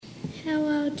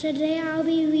Today I'll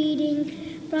be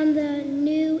reading from the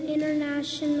New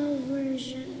International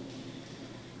Version.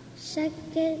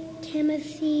 2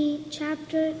 Timothy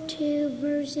chapter 2,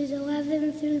 verses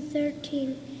 11 through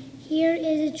 13. Here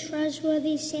is a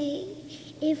trustworthy saying: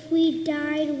 if we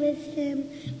died with him,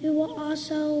 we will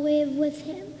also live with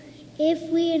him. If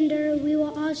we endure, we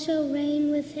will also reign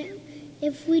with him.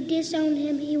 If we disown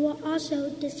him, he will also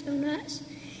disown us.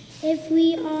 If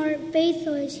we are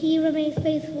faithless, he remains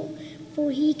faithful,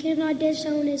 for he cannot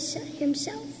disown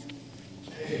himself.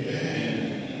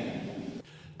 Amen.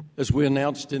 As we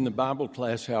announced in the Bible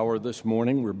class hour this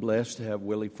morning, we're blessed to have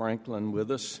Willie Franklin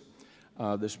with us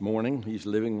this morning. He's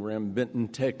living around Benton,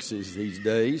 Texas these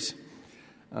days.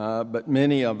 But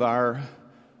many of our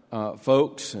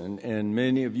folks and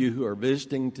many of you who are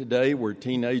visiting today were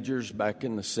teenagers back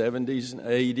in the 70s and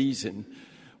 80s, and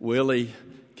Willie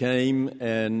came,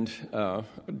 and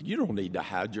you don't need to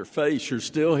hide your face. You're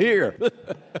still here.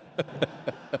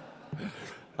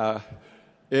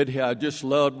 I just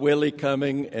loved Willie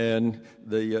coming and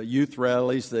the youth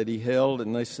rallies that he held,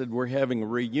 and they said, we're having a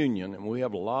reunion, and we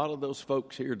have a lot of those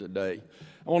folks here today.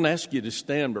 I won't ask you to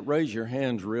stand, but raise your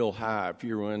hands real high if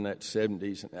you were in that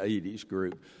 70s and 80s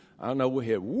group. I know we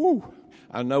had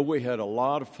a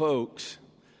lot of folks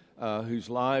whose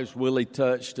lives Willie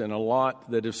touched, and a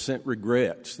lot that have sent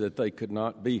regrets that they could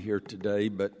not be here today.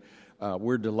 But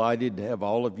we're delighted to have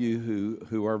all of you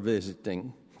who are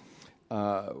visiting.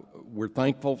 We're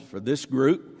thankful for this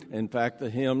group. In fact, the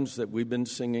hymns that we've been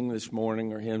singing this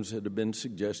morning are hymns that have been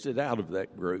suggested out of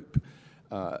that group.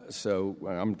 So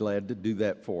I'm glad to do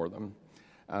that for them.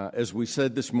 As we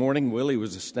said this morning, Willie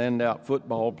was a standout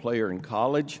football player in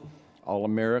college.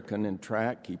 All-American in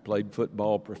track. He played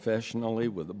football professionally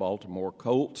with the Baltimore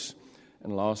Colts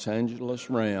and Los Angeles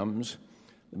Rams.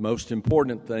 The most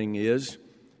important thing is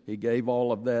he gave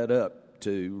all of that up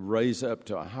to raise up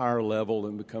to a higher level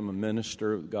and become a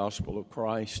minister of the gospel of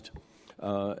Christ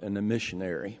and a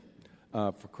missionary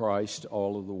for Christ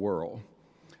all over the world.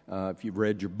 If you've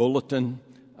read your bulletin,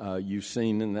 you've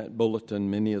seen in that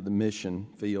bulletin many of the mission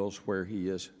fields where he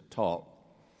is taught.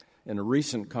 In a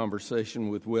recent conversation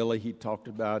with Willie, he talked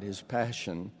about his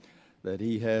passion that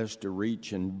he has to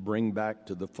reach and bring back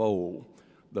to the fold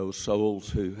those souls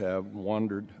who have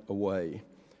wandered away,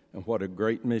 and what a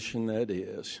great mission that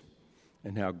is,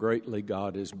 and how greatly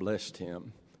God has blessed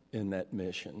him in that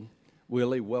mission.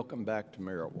 Willie, welcome back to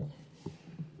Maryville.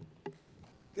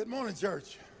 Good morning,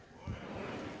 church.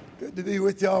 Good to be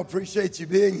with y'all. Appreciate you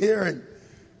being here. And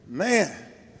man,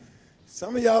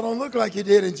 some of y'all don't look like you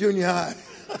did in junior high.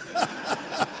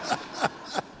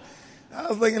 I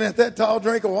was looking at that tall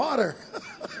drink of water.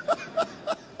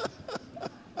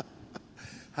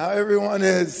 How everyone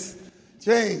has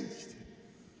changed.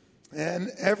 And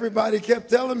everybody kept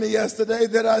telling me yesterday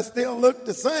that I still looked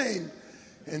the same.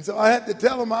 And so I had to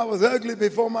tell them I was ugly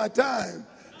before my time.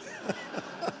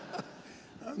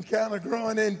 I'm kind of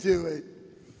growing into it.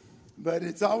 But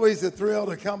it's always a thrill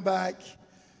to come back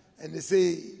and to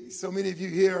see so many of you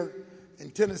here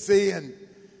in Tennessee. And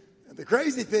the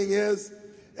crazy thing is,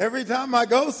 every time I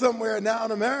go somewhere now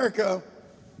in America,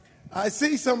 I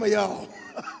see some of y'all.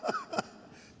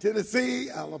 Tennessee,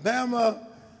 Alabama,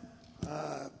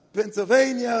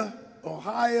 Pennsylvania,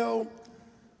 Ohio,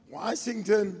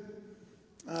 Washington.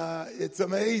 It's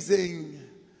amazing.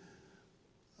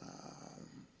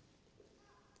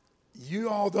 You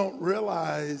all don't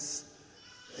realize,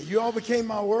 you all became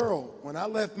my world. When I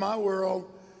left my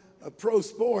world of pro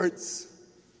sports,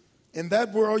 in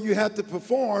that world you had to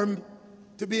perform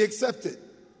to be accepted.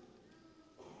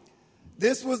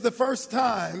 This was the first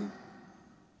time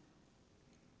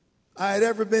I had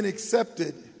ever been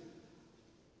accepted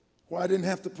where I didn't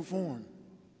have to perform.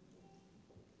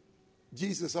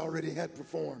 Jesus already had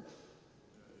performed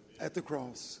at the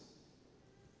cross.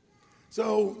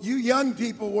 So you young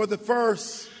people were the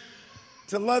first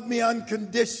to love me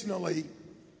unconditionally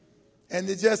and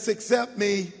to just accept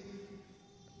me,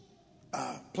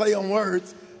 play on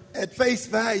words, at face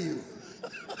value.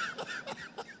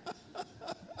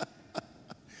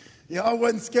 Y'all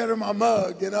wasn't scared of my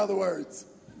mug, in other words.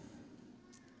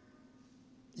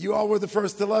 You all were the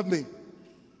first to love me.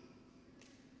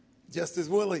 Just as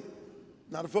Willie,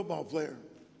 not a football player.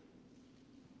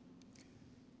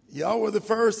 Y'all were the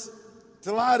first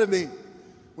to lie to me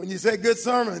when you said good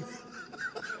sermon.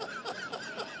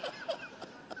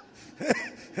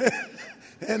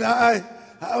 And I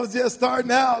was just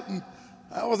starting out, and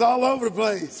I was all over the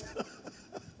place.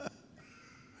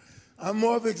 I'm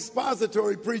more of an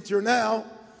expository preacher now.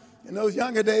 In those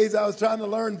younger days, I was trying to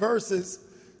learn verses,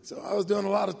 so I was doing a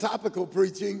lot of topical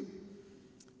preaching.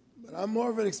 But I'm more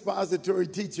of an expository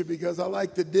teacher because I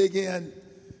like to dig in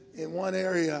one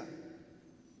area,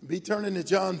 be turning to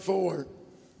John 4,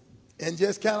 and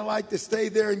just kind of like to stay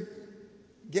there and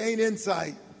gain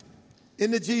insight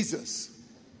into Jesus.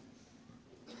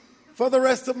 For the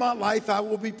rest of my life, I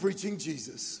will be preaching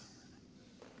Jesus.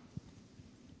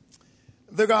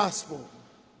 The gospel.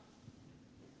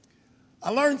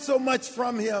 I learned so much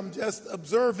from him just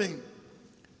observing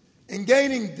and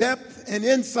gaining depth and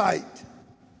insight.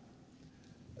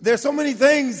 There's so many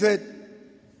things that,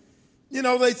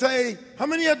 they say, how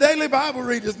many are daily Bible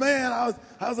readers? Man, I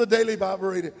was a daily Bible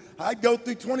reader. I'd go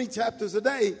through 20 chapters a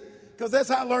day because that's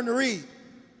how I learned to read.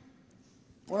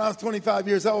 When I was 25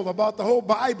 years old, I bought the whole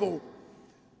Bible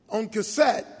on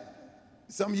cassette.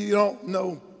 Some of you don't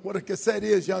know what a cassette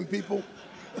is, young people.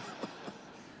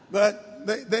 But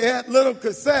they had little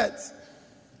cassettes,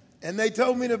 and they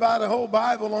told me to buy the whole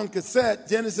Bible on cassette,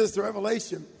 Genesis to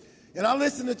Revelation. And I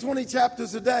listened to 20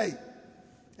 chapters a day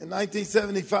in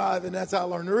 1975, and that's how I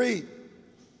learned to read.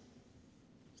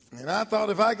 And I thought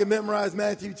if I could memorize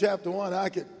Matthew chapter 1, I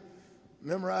could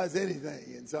memorize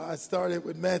anything. And so I started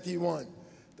with Matthew 1.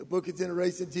 The book of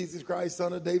generation, Jesus Christ,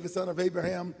 son of David, son of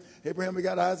Abraham. Abraham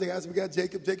begot Isaac, Isaac begot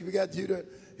Jacob, Jacob begot Judah,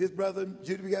 his brother.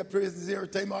 Judah begot Perez and Zerah,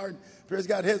 Tamar, and Perez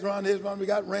got Hezron, Hezron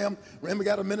begot Ram, Ram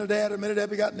begot Amminadab, Amminadab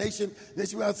begot Nation,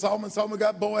 Nation begot Solomon, Solomon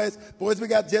begot Boaz, Boaz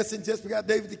begot Jesse, and Jesse begot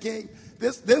David the king.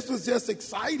 This was just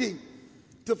exciting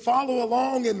to follow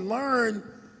along and learn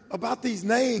about these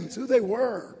names, who they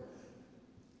were,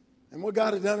 and what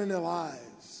God had done in their lives.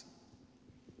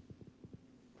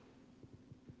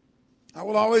 I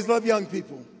will always love young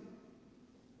people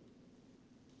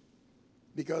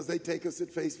because they take us at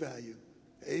face value.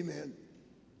 Amen.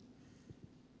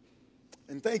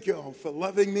 And thank you all for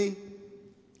loving me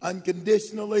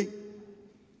unconditionally.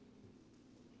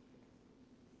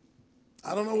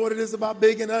 I don't know what it is about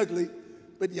big and ugly,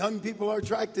 but young people are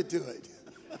attracted to it.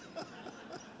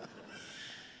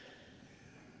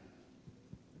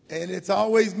 And it's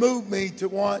always moved me to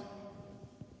want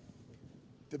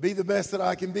to be the best that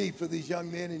I can be for these young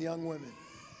men and young women.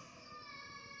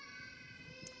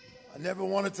 I never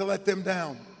wanted to let them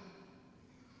down.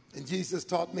 And Jesus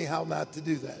taught me how not to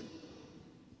do that.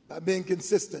 By being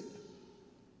consistent.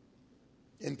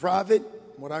 In private,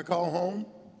 what I call home,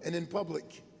 and in public,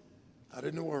 out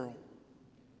in the world.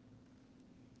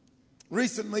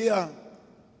 Recently, about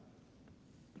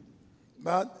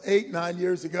 8-9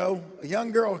 years ago, a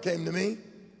young girl came to me.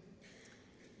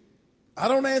 I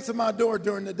don't answer my door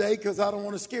during the day because I don't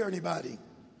want to scare anybody.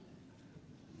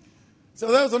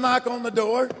 So there was a knock on the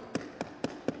door,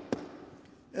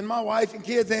 and my wife and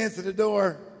kids answer the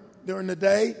door during the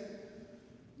day.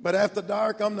 But after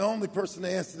dark, I'm the only person to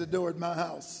answer the door at my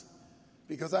house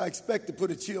because I expect to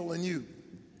put a chill in you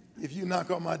if you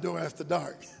knock on my door after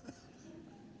dark.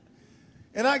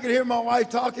 And I could hear my wife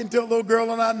talking to a little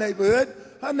girl in our neighborhood.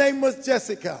 Her name was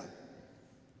Jessica.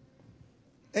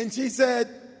 And she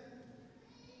said,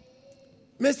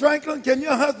 Miss Franklin, can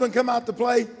your husband come out to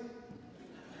play?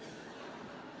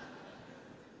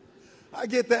 I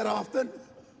get that often.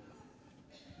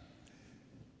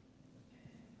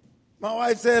 My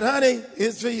wife said, honey,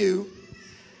 it's for you.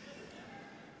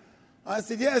 I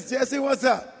said, yes, Jesse, what's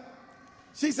up?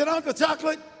 She said, Uncle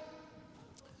Chocolate,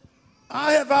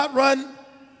 I have outrun,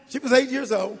 she was 8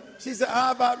 years old. She said,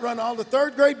 I've outrun all the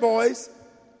third grade boys,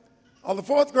 all the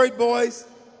fourth grade boys,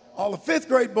 all the fifth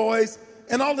grade boys,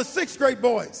 and all the sixth grade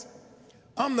boys.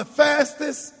 I'm the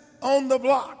fastest on the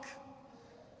block.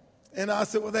 And I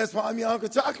said, well, that's why I'm your Uncle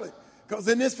Chocolate. Because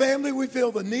in this family, we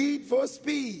feel the need for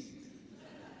speed.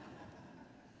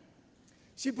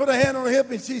 She put her hand on her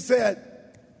hip and she said,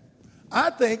 I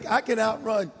think I can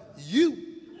outrun you.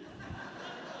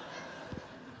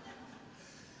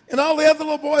 And all the other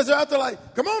little boys are out there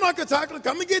like, come on, Uncle Chocolate,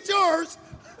 come and get yours.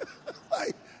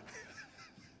 Like,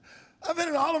 I've been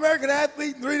an All-American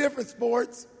athlete in 3 different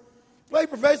sports, played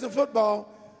professional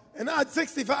football, and now at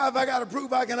 65, I got to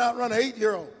prove I can outrun an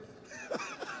 8-year-old.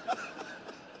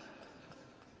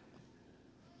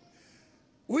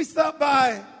 We stopped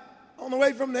by on the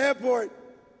way from the airport,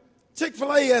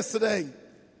 Chick-fil-A yesterday.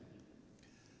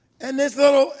 And this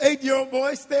little 8-year-old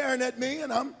boy staring at me,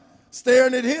 and I'm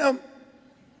staring at him.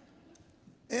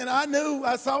 And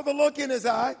I saw the look in his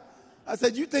eye. I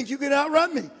said, you think you can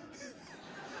outrun me?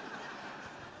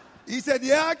 He said,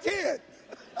 yeah, I can.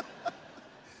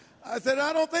 I said,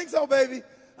 I don't think so, baby.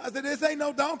 I said, this ain't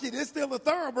no donkey. This still a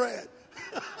thoroughbred.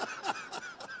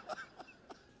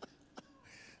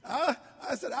 I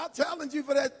said, I'll challenge you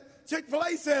for that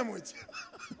Chick-fil-A sandwich.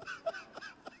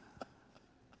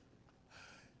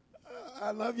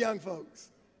 I love young folks.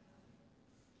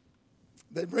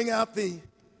 They bring out the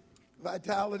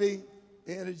vitality,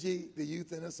 energy, the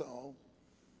youth in us all.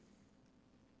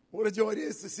 What a joy it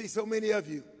is to see so many of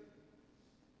you.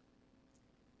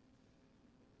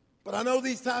 But I know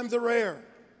these times are rare.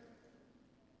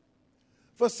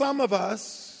 For some of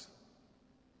us,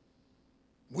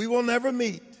 we will never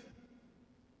meet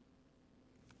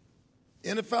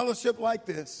in a fellowship like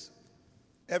this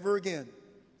ever again.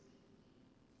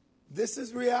 This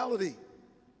is reality.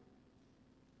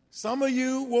 Some of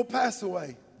you will pass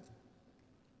away.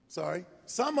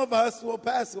 Some of us will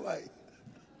pass away.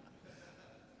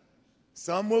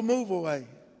 Some will move away.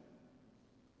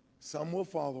 Some will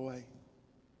fall away.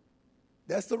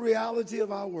 That's the reality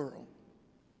of our world.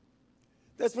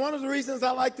 That's one of the reasons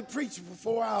I like to preach for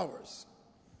 4 hours.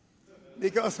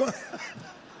 Because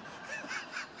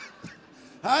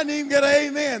I didn't even get an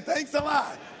amen. Thanks a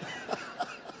lot.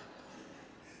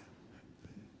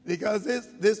 Because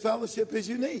this fellowship is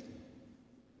unique.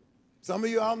 Some of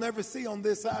you I'll never see on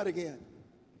this side again.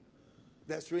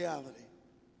 That's reality.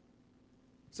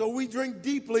 So we drink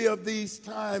deeply of these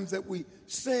times that we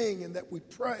sing and that we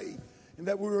pray and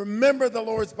that we remember the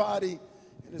Lord's body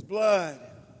and his blood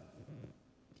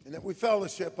and that we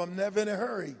fellowship. I'm never in a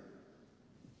hurry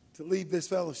to leave this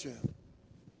fellowship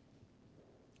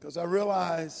because I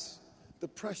realize the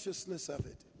preciousness of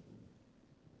it.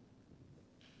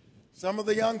 Some of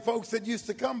the young folks that used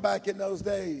to come back in those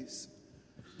days,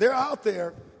 they're out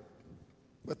there,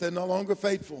 but they're no longer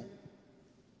faithful.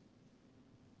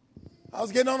 I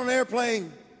was getting on an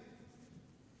airplane,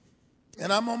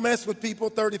 and I'm going to mess with people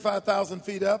 35,000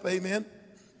 feet up, amen?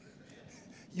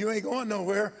 You ain't going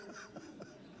nowhere.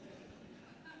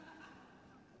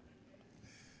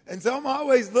 And so I'm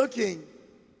always looking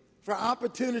for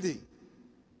opportunity.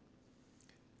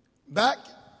 Back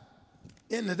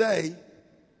in the day,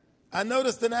 I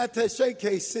noticed an attaché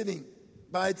case sitting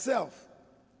by itself.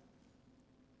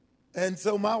 And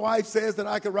so my wife says that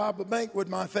I could rob a bank with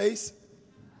my face.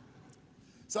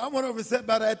 So I went over and sat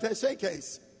by the attaché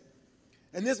case.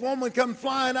 And this woman come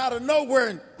flying out of nowhere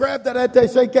and grabbed that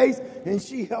attaché case, and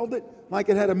she held it like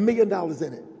it had $1 million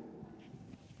in it.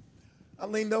 I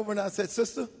leaned over and I said,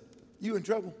 "Sister, you in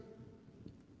trouble?"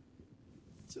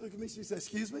 She looked at me, she said,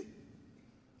 "Excuse me?"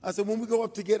 I said, "When we go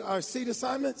up to get our seat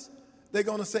assignments, they're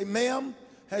going to say, 'Ma'am,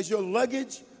 has your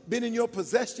luggage been in your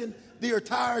possession the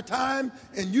entire time?'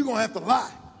 And you're going to have to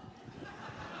lie.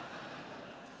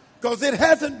 Because it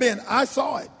hasn't been. I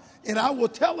saw it. And I will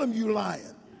tell them you lying."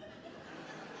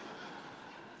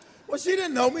 Well, she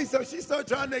didn't know me, so she started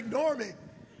trying to ignore me.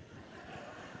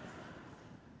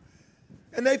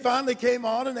 And they finally came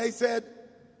on and they said,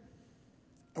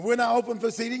 "We're now open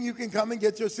for seating. You can come and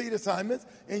get your seat assignments."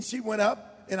 And she went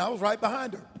up, and I was right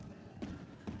behind her.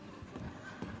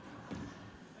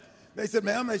 They said,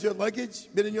 "Ma'am, has your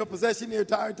luggage been in your possession the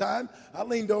entire time?" I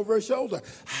leaned over her shoulder.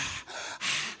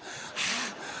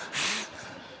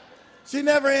 She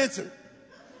never answered.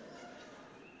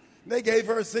 They gave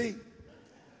her a seat.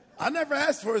 I never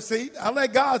asked for a seat. I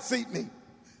let God seat me.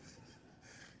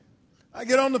 I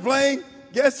get on the plane.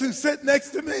 Guess who's sitting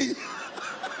next to me?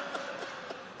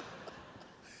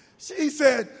 She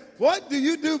said, "What do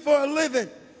you do for a living?"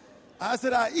 I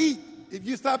said, "I eat. If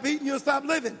you stop eating, you'll stop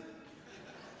living."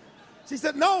 She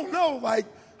said, no, like,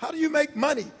 how do you make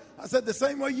money? I said, "The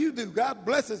same way you do. God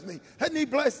blesses me. Hadn't he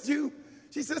blessed you?"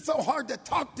 She said, "It's so hard to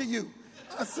talk to you."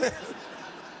 I said,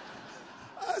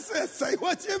 "Say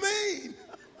what you mean."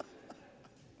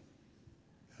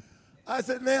 I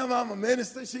said, "Ma'am, I'm a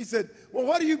minister." She said, "Well,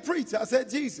 what do you preach?" I said,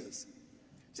 "Jesus."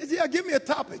 She said, "Yeah, give me a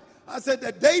topic." I said,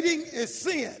 "That dating is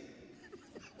sin."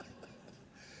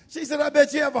 She said, "I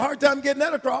bet you have a hard time getting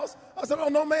that across." I said, "Oh,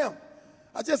 no, ma'am.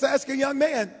 I just asked a young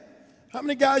man, how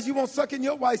many guys you want sucking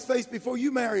your wife's face before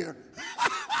you marry her?"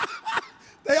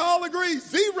 They all agree,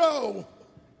 0.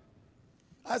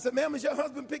 I said, "Ma'am, is your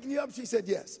husband picking you up?" She said,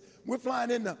 "Yes. We're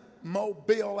flying into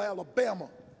Mobile, Alabama."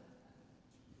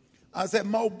 I said,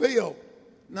 "Mobile,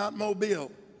 not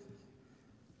Mobile."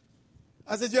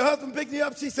 I said, "Your husband picking you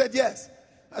up?" She said, "Yes."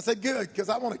 I said, "Good, because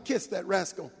I want to kiss that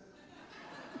rascal."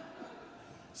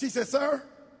 She said, "Sir,"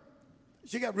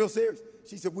 she got real serious.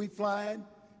 She said, "We flying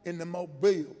in the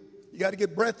Mobile. You got to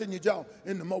get breath in your jaw,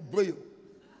 in the Mobile."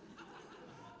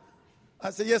 I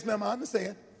said, "Yes, ma'am, I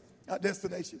understand our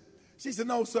destination." She said,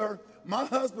 "No, sir, my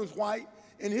husband's white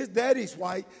and his daddy's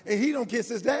white and he don't kiss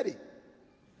his daddy."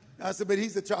 I said, "But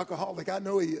he's a chocoholic. I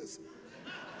know he is."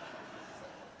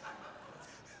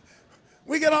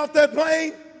 We get off that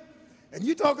plane and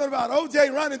you talking about OJ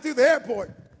running through the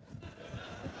airport.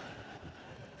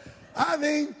 I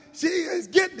mean, she is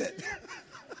getting it.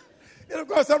 And of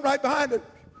course, I'm right behind her.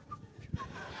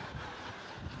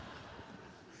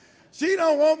 She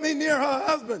don't want me near her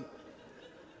husband.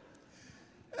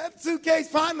 That suitcase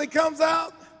finally comes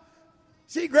out.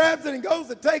 She grabs it and goes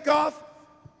to take off.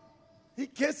 He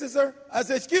kisses her. I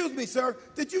said, excuse me, sir,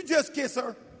 did you just kiss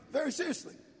her? Very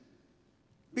seriously.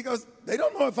 Because they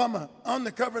don't know if I'm an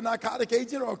undercover narcotic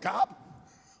agent or a cop.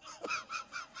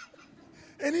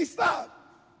 And he stopped.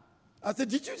 I said,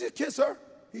 did you just kiss her?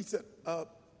 He said,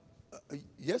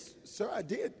 yes, sir, I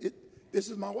did. This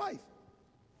is my wife.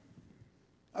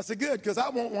 I said, good, because I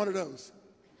want one of those.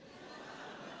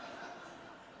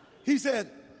 He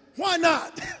said, why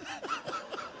not?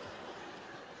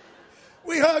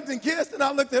 We hugged and kissed, and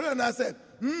I looked at her and I said,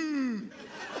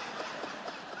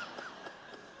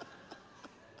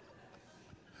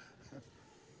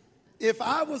 If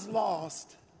I was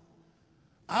lost,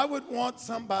 I would want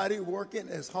somebody working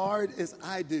as hard as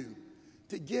I do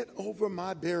to get over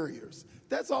my barriers.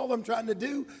 That's all I'm trying to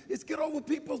do is get over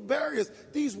people's barriers.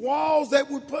 These walls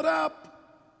that we put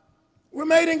up, we're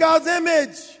made in God's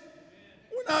image.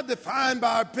 We're not defined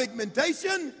by our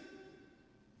pigmentation.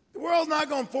 The world's not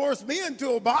going to force me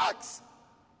into a box.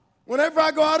 Whenever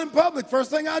I go out in public,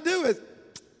 first thing I do is,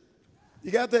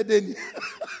 you got that, didn't you?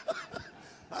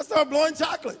 I start blowing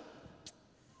chocolate.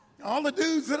 All the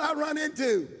dudes that I run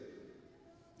into.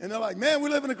 And they're like, man, we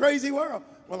live in a crazy world.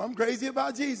 Well, I'm crazy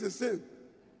about Jesus, too.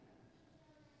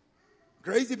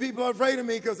 Crazy people are afraid of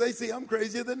me because they see I'm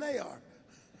crazier than they are.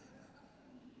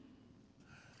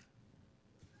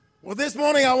 Well, this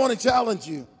morning I want to challenge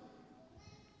you.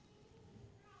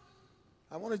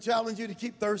 I want to challenge you to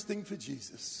keep thirsting for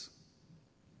Jesus.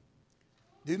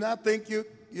 Do not think your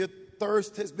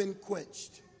thirst has been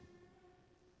quenched.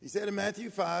 He said in Matthew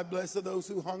 5, blessed are those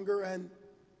who hunger and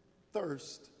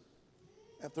thirst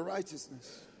after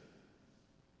righteousness.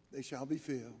 They shall be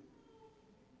filled.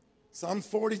 Psalms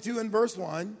 42 and verse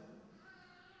 1,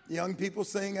 the young people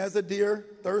sing, as a deer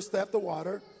thirsts after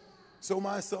water, so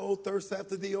my soul thirsts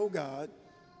after thee, O God.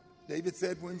 David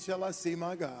said, when shall I see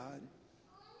my God?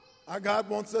 Our God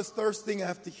wants us thirsting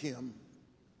after him.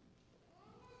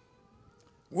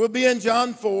 We'll be in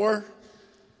John 4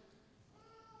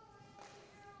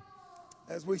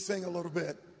 as we sing a little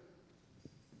bit.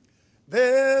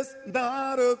 There's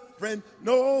not a friend,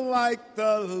 no like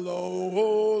the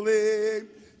lowly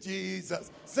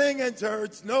Jesus. Singing,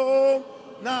 church, no,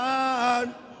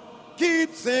 none.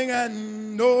 Keep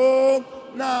singing, no,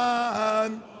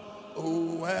 none.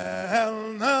 Oh,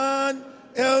 well, none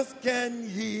else can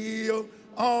heal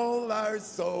all our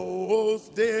souls'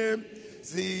 dear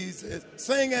diseases.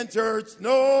 Singing, church,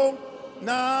 no,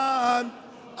 none.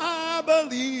 I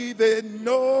believe it,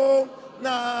 no,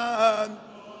 none.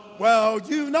 Well,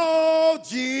 you know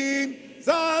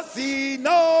Jesus, he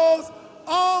knows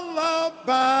all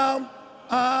about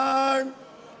our.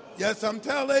 Yes, I'm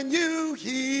telling you,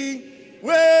 he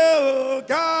will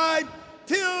guide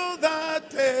till the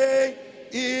day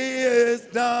is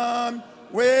done.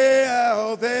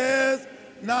 Well, there's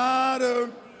not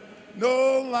a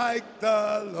no like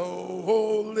the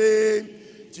lowly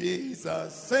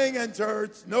Jesus. Singing,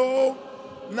 church, no,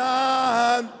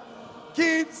 none.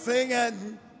 Keep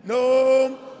singing,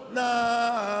 no,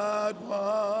 not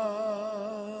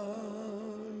one.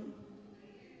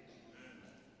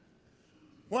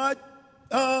 What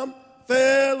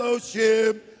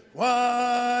fellowship,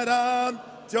 what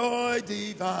joy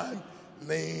divine,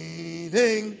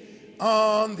 leaning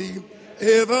on the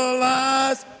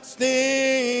everlasting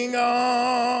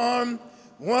arm.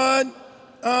 What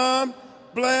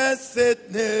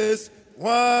blessedness,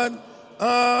 what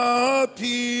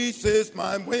peace is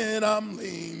mine when I'm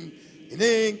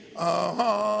leaning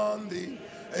on the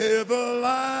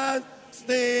everlasting.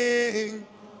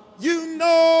 You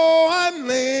know I'm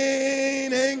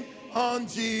leaning on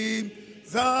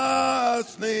Jesus,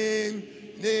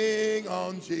 leaning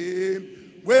on Jesus.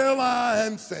 Well,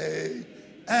 I'm safe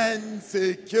and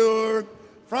secure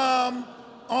from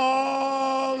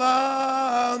all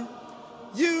harm.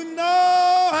 You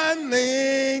know I'm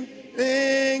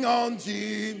leaning on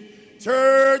Jesus.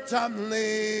 Church, I'm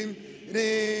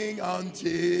leaning on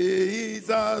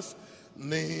Jesus,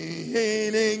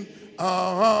 leaning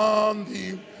on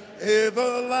the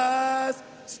everlasting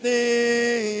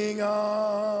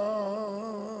arms.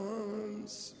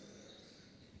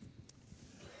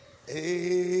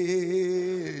 Amen.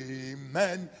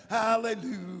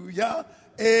 Hallelujah.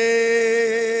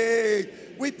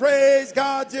 We praise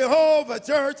God, Jehovah,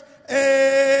 church.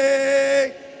 Amen.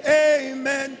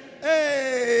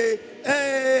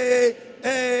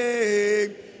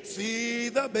 See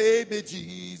the baby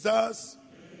Jesus,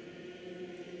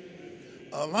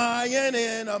 a lion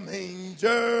in a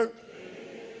manger.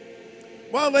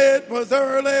 Well, it was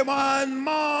early one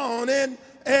morning,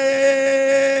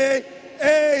 amen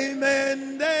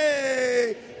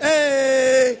day,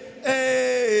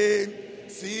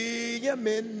 see him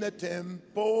in the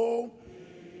temple,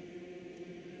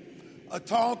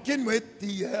 talking with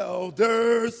the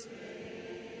elders.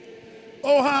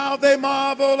 Oh, how they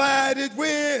marvel at his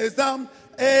wisdom,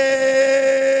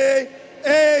 amen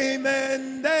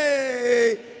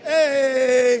day,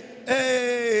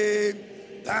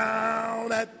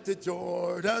 down at the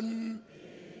Jordan,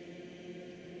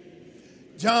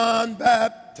 John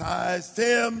baptized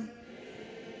him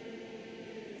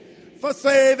for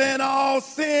saving all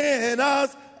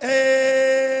sinners,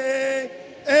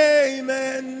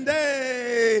 amen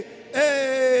day,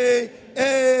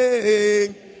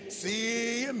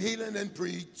 see him healing and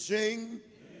preaching,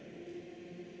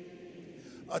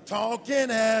 a talking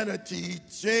and a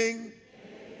teaching.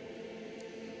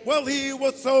 Well, he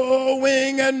was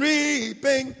sowing and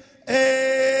reaping,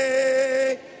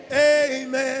 amen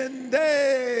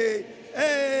day,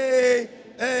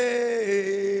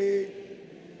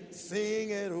 sing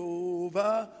it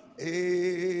over,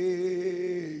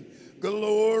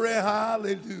 glory,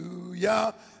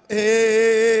 hallelujah,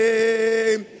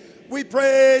 we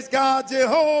praise God,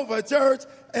 Jehovah Church,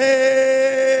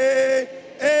 amen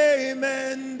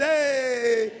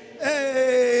day,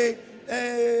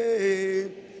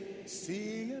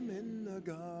 see him in the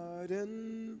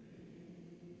garden,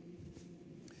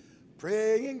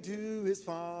 praying to his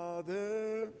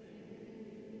Father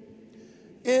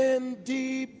in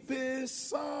deepest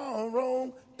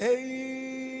sorrow,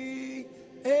 amen,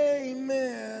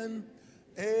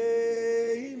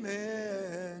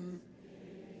 amen.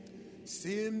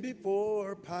 See him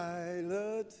before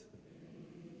Pilate,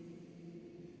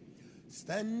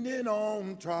 standing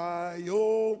on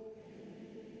trial.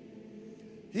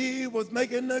 He was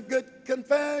making a good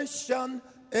confession,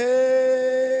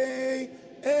 amen,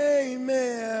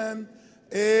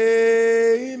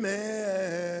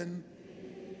 amen.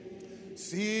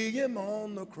 See him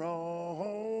on the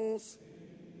cross.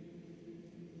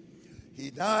 He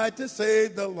died to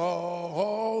save the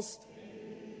lost.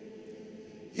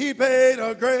 He paid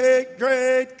a great,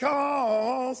 great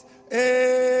cost.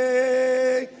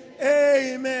 Amen.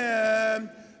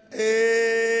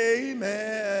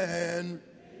 Amen.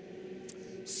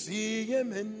 See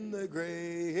him in the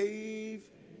grave.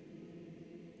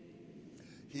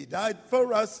 He died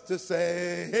for us to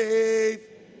save.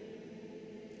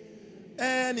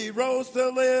 And he rose to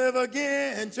live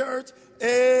again, church.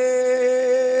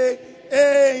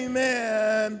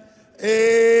 Amen.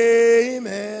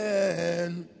 Amen.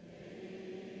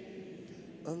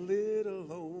 A little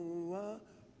lower,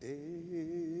 a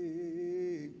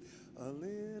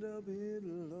little bit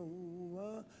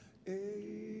lower,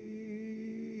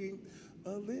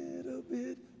 a little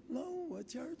bit lower,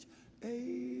 church.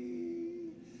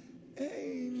 Amen.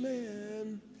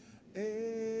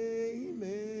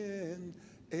 Amen.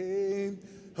 Amen.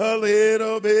 A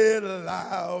little bit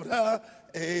louder.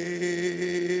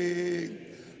 A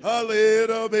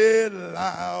little bit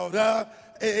louder.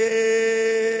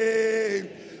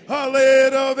 A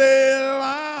little bit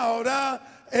louder.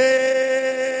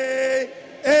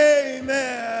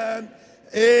 Amen.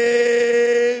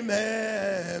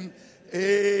 Amen.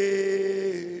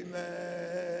 Amen.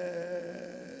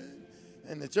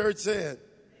 And the church said,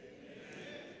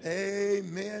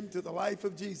 amen to the life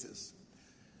of Jesus.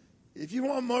 If you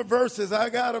want more verses, I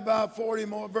got about 40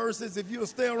 more verses. If you'll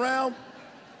stay around,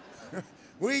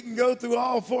 we can go through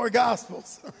all 4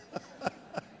 Gospels.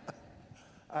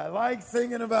 I like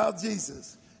singing about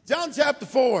Jesus. John chapter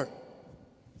 4.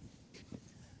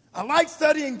 I like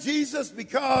studying Jesus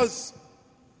because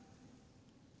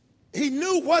he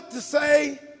knew what to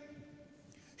say,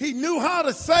 he knew how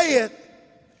to say it,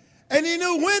 and he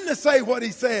knew when to say what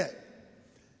he said.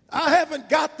 I haven't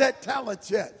got that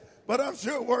talent yet, but I'm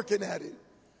sure working at it.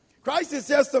 Christ is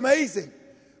just amazing.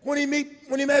 When he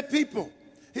met people,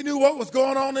 he knew what was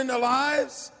going on in their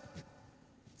lives.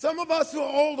 Some of us who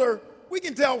are older, we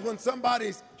can tell when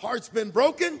somebody's heart's been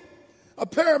broken. A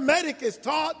paramedic is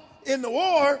taught in the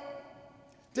war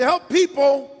to help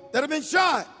people that have been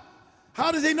shot.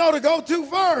 How does he know to go to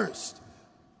first?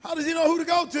 How does he know who to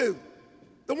go to?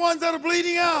 The ones that are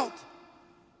bleeding out.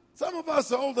 Some of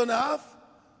us are old enough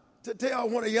to tell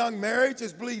when a young marriage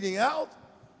is bleeding out.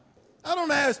 I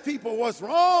don't ask people what's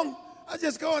wrong. I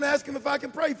just go and ask them if I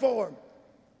can pray for them.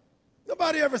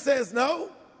 Nobody ever says no.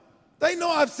 They know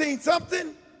I've seen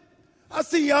something. I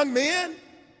see young men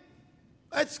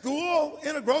at school,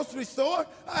 in a grocery store.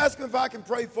 I ask them if I can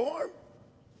pray for them.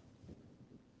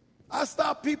 I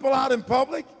stop people out in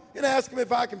public and ask them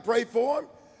if I can pray for them.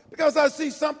 because I see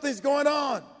something's going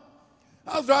on.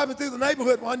 I was driving through the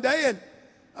neighborhood one day, and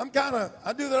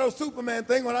I do that old Superman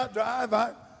thing when I drive.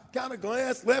 I kind of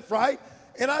glance left, right,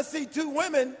 and I see two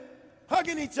women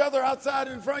hugging each other outside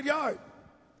in the front yard.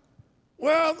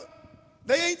 Well,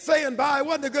 they ain't saying bye. It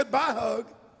wasn't a goodbye hug.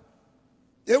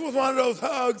 It was one of those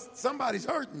hugs, somebody's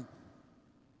hurting.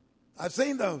 I've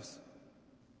seen those.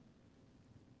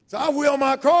 So I wheeled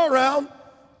my car around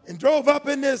and drove up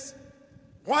in this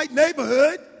white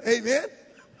neighborhood. Amen.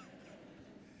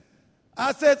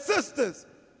 I said, sisters,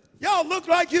 y'all look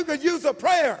like you could use a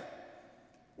prayer.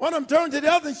 One of them turned to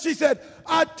the other and she said,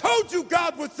 I told you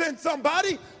God would send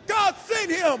somebody. God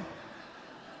sent him.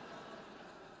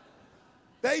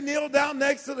 They kneeled down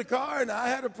next to the car and I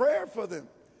had a prayer for them.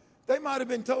 They might have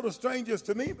been total strangers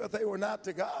to me, but they were not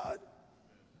to God.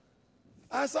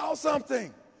 I saw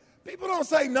something. People don't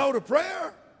say no to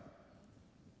prayer.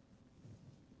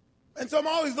 And so I'm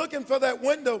always looking for that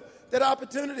window, that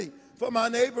opportunity for my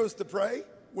neighbors to pray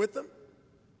with them.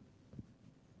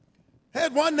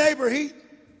 Had one neighbor, he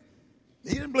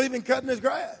didn't believe in cutting his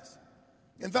grass.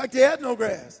 In fact, he had no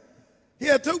grass. He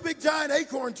had two big giant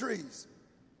acorn trees.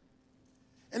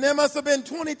 And there must have been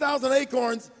 20,000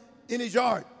 acorns in his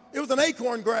yard. It was an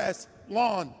acorn grass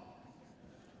lawn.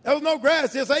 There was no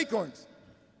grass, just acorns.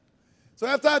 So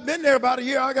after I'd been there about a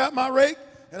year, I got my rake,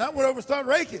 and I went over and started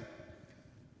raking.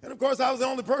 And, of course, I was the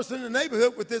only person in the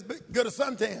neighborhood with this good a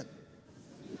suntan.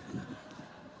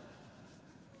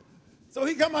 So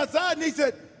he come outside, and he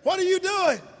said, what are you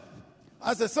doing?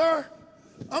 I said, sir,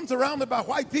 I'm surrounded by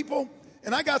white people,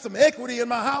 and I got some equity in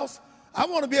my house. I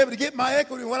want to be able to get my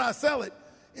equity when I sell it,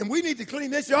 and we need to clean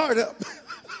this yard up.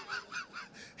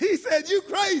 He said, you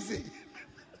crazy.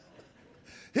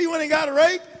 He went and got a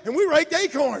rake, and we raked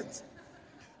acorns.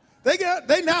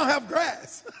 They now have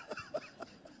grass.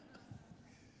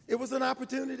 It was an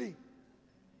opportunity.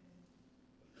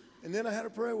 And then I had a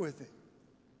prayer with him.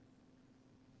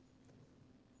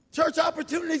 Church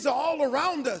opportunities are all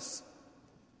around us.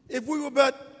 If we will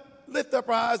but lift up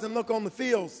our eyes and look on the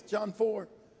fields, John 4,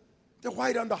 they're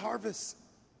white unto harvest.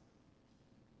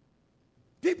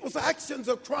 People's actions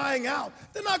are crying out.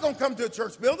 They're not going to come to a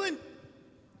church building.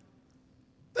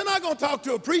 They're not going to talk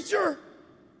to a preacher.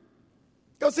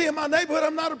 Go see, in my neighborhood,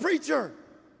 I'm not a preacher.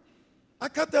 I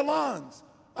cut their lawns.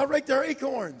 I rake their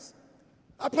acorns.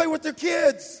 I play with their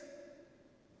kids.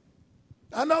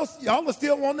 I know y'all are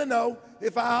still wanting to know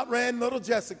if I outran little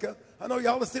Jessica. I know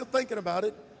y'all are still thinking about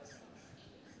it.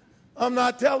 I'm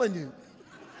not telling you.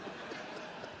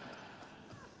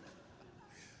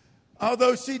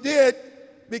 Although she did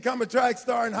become a track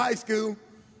star in high school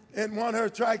and won her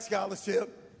track scholarship,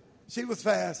 she was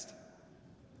fast.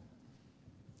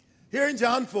 Here in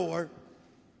John 4,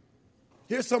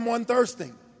 here's someone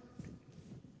thirsting.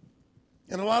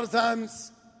 And a lot of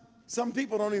times, some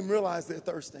people don't even realize they're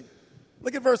thirsting.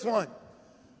 Look at verse 1.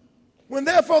 When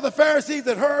therefore the Pharisees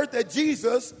had heard that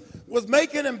Jesus was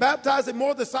making and baptizing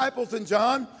more disciples than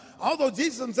John, although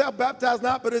Jesus himself baptized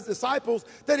not but his disciples,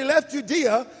 that he left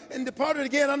Judea and departed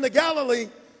again unto Galilee,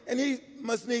 and he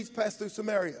must needs pass through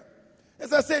Samaria.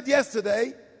 As I said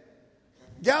yesterday,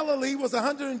 Galilee was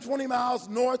 120 miles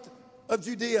north of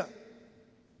Judea.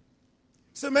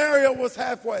 Samaria was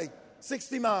halfway,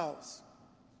 60 miles.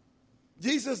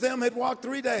 Jesus them had walked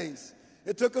 3 days.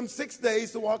 It took them 6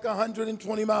 days to walk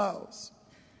 120 miles.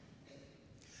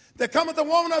 There cometh a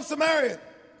woman of Samaria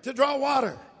to draw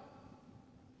water.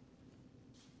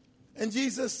 And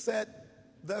Jesus sat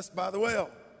thus by the well.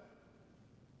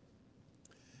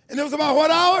 And it was about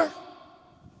what hour?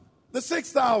 The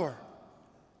 6th hour,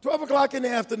 12 o'clock in the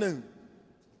afternoon.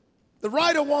 The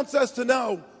writer wants us to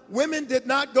know women did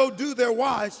not go do their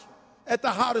wash at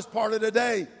the hottest part of the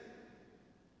day.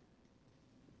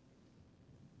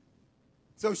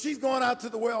 So she's going out to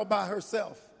the well by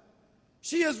herself.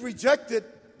 She is rejected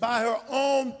by her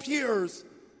own peers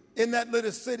in that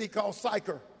little city called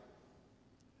Sychar.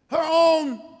 Her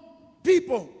own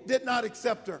people did not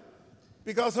accept her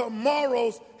because her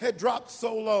morals had dropped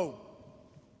so low.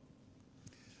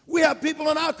 We have people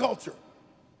in our culture,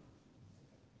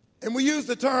 and we use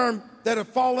the term that have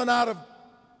fallen out of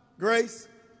grace.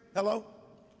 Hello?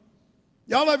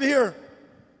 Y'all ever hear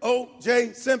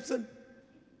O.J. Simpson?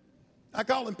 I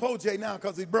call him Po-J now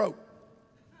because he's broke.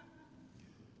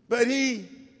 But he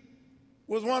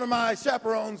was one of my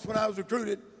chaperones when I was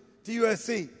recruited to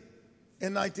USC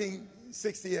in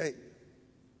 1968.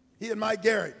 He and Mike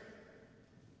Garrett.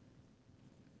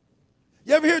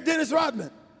 You ever hear Dennis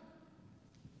Rodman?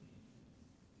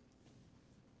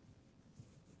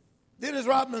 Dennis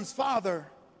Rodman's father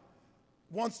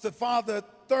wants to father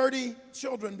 30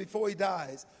 children before he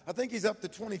dies. I think he's up to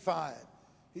 25.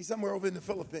 He's somewhere over in the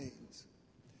Philippines.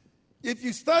 If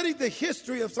you study the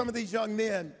history of some of these young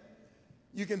men,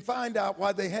 you can find out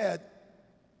why they had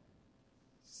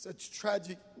such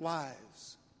tragic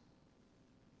lives.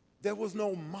 There was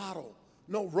no model,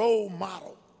 no role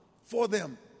model for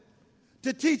them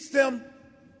to teach them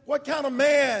what kind of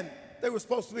man they were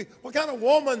supposed to be, what kind of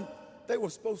woman they were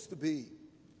supposed to be.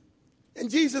 And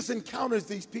Jesus encounters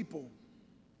these people.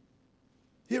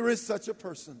 Here is such a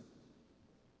person.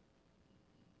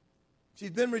 She's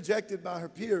been rejected by her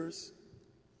peers,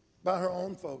 by her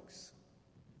own folks.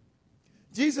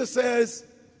 Jesus says,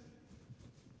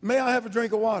 may I have a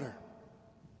drink of water?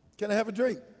 Can I have a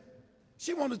drink?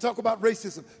 She wanted to talk about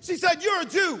racism. She said, you're a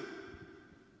Jew.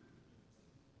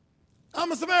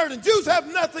 I'm a Samaritan. Jews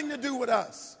have nothing to do with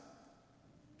us.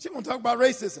 She wanted to talk about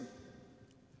racism.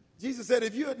 Jesus said,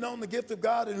 if you had known the gift of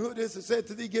God and who it is that said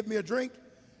to thee, give me a drink,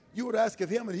 you would ask of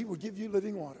him and he would give you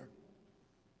living water.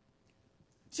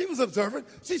 She was observant.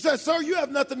 She said, sir, you have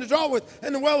nothing to draw with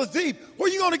and the well is deep. Where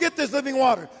are you going to get this living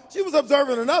water? She was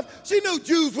observant enough. She knew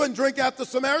Jews wouldn't drink after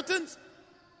Samaritans.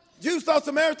 Jews thought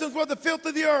Samaritans were the filth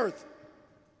of the earth.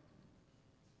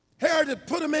 Herod had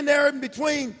put them in there in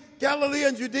between Galilee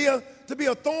and Judea to be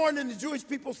a thorn in the Jewish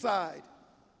people's side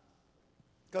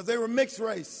because they were mixed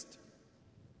raced.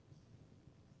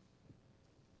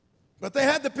 But they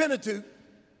had the Pentateuch.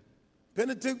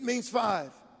 Pentateuch means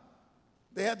 5.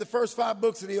 They had the first 5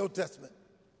 books of the Old Testament: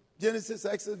 Genesis,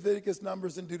 Exodus, Leviticus,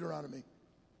 Numbers, and Deuteronomy,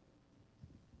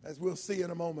 as we'll see in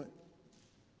a moment.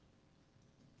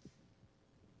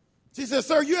 She says,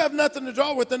 sir, you have nothing to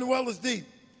draw with and the well is deep.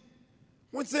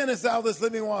 Whence then is thou this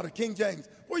living water? King James.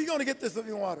 Where are you going to get this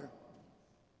living water?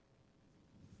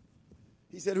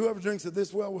 He said, whoever drinks of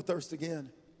this well will thirst again.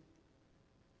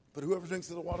 But whoever drinks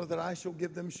of the water that I shall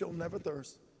give them shall never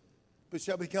thirst, but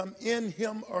shall become in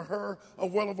him or her a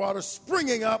well of water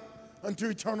springing up unto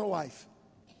eternal life.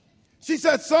 She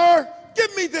said, sir,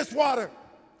 give me this water.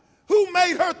 Who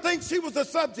made her think she was the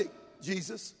subject?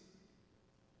 Jesus.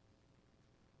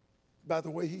 By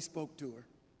the way he spoke to her.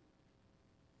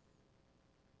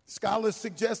 Scholars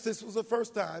suggest this was the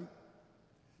first time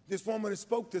this woman had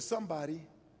spoke to somebody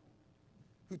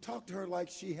who talked to her like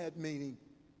she had meaning,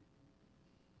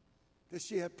 that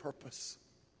she had purpose,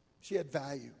 she had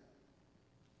value.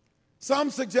 Some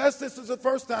suggest this was the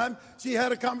first time she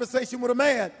had a conversation with a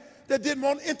man that didn't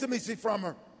want intimacy from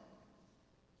her.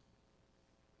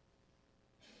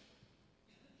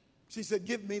 She said,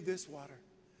 give me this water.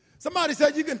 Somebody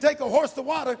said you can take a horse to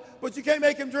water, but you can't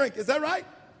make him drink. Is that right?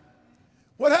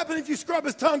 What happens if you scrub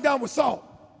his tongue down with salt?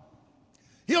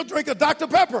 He'll drink a Dr.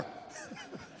 Pepper.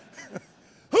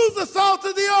 Who's the salt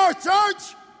of the earth,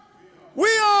 church? We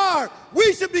are.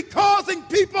 We should be causing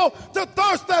people to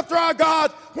thirst after our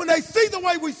God when they see the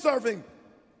way we serve him.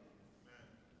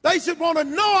 They should want to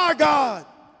know our God.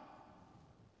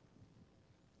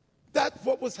 That's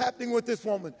what was happening with this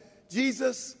woman.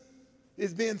 Jesus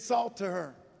is being salt to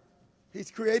her.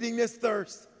 He's creating this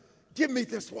thirst. Give me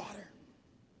this water.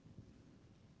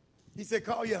 He said,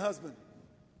 call your husband.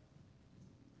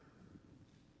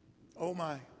 Oh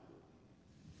my.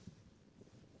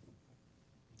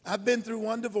 I've been through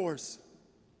one divorce.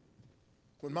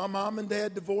 When my mom and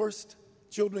dad divorced,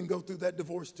 children go through that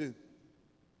divorce too.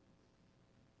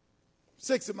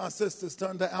 6 of my sisters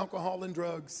turned to alcohol and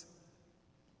drugs.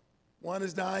 One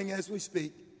is dying as we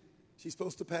speak. She's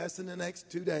supposed to pass in the next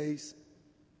 2 days.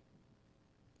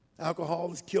 Alcohol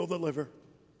has killed the liver.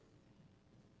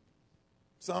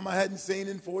 Some I hadn't seen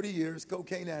in 40 years,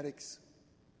 cocaine addicts.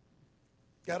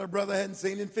 Got a brother I hadn't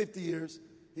seen in 50 years.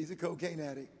 He's a cocaine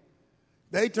addict.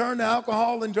 They turned to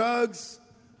alcohol and drugs.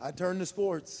 I turned to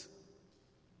sports.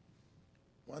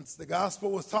 Once the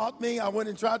gospel was taught me, I went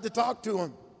and tried to talk to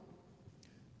them.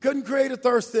 Couldn't create a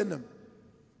thirst in them.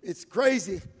 It's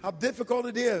crazy how difficult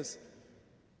it is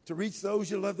to reach those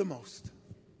you love the most.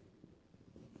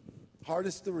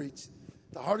 Hardest to reach.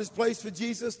 The hardest place for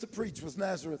Jesus to preach was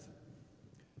Nazareth.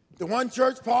 The one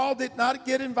church Paul did not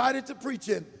get invited to preach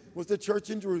in was the church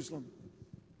in Jerusalem.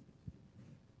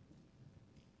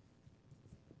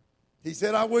 He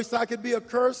said, I wish I could be a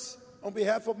curse on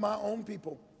behalf of my own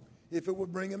people if it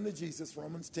would bring them to Jesus,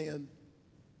 Romans 10.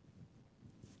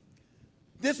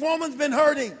 This woman's been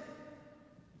hurting,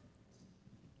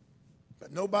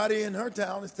 but nobody in her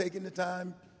town has taken the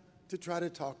time to try to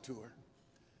talk to her.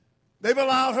 They've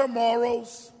allowed her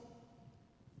morals,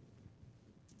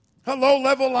 her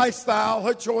low-level lifestyle,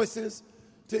 her choices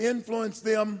to influence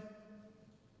them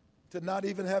to not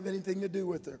even have anything to do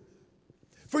with her.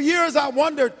 For years I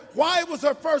wondered why it was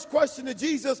her first question to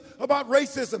Jesus about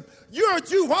racism. You're a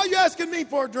Jew. Why are you asking me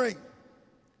for a drink?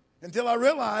 Until I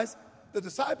realized the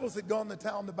disciples had gone to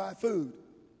town to buy food.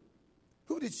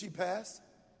 Who did she pass?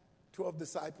 12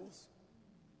 disciples.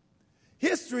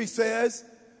 History says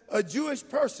a Jewish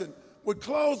person would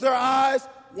close their eyes,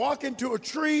 walk into a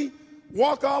tree,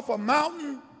 walk off a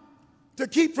mountain to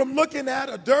keep from looking at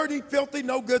a dirty, filthy,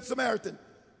 no good Samaritan.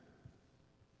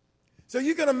 So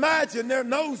you can imagine their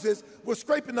noses were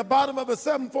scraping the bottom of a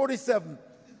 747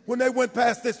 when they went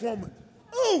past this woman.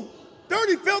 Ooh,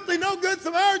 dirty, filthy, no good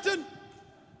Samaritan.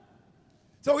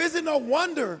 So is it no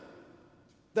wonder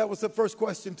that was the first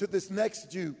question to this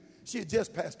next Jew? She had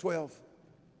just passed 12.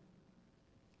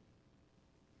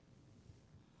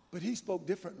 But he spoke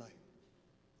differently.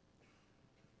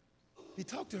 He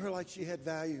talked to her like she had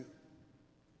value.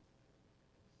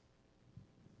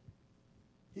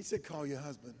 He said, call your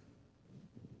husband.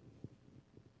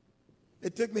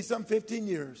 It took me some 15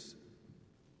 years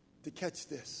to catch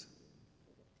this.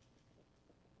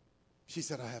 She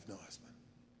said, I have no husband.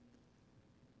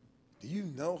 Do you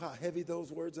know how heavy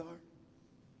those words are?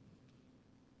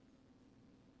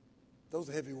 Those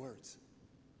are heavy words.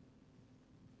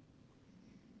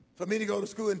 For me to go to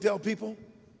school and tell people,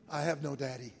 I have no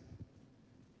daddy.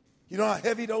 You know how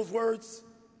heavy those words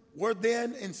were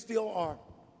then and still are?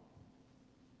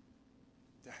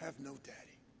 To have no daddy.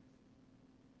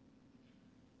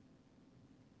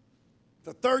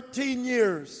 For 13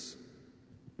 years,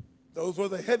 those were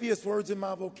the heaviest words in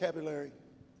my vocabulary.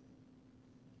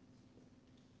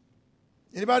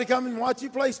 Anybody come and watch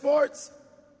you play sports?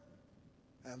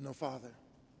 I have no father.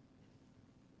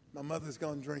 My mother's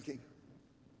gone drinking.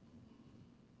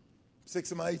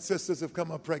 6 of my 8 sisters have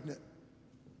come up pregnant.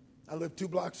 I live 2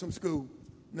 blocks from school.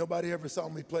 Nobody ever saw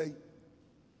me play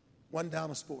one down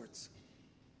of sports.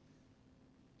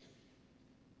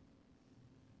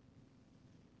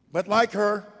 But like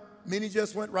her, many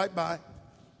just went right by,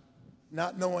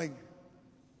 not knowing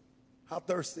how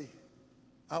thirsty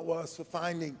I was for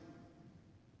finding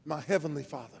my heavenly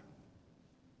Father.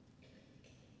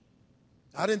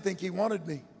 I didn't think he wanted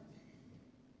me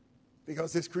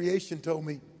because his creation told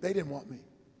me they didn't want me.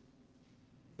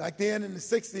 Back then in the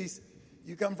 60s,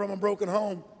 you come from a broken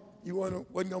home, you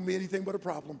wasn't going to be anything but a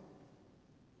problem.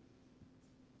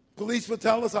 Police would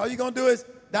tell us all you're going to do is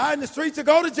die in the streets or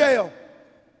go to jail.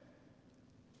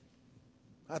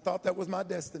 I thought that was my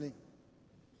destiny.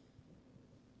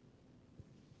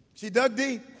 She dug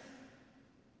deep.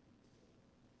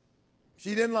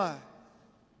 She didn't lie.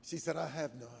 She said, I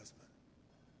have no husband.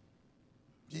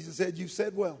 Jesus said, you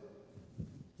said well.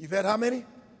 You've had how many?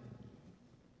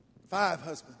 5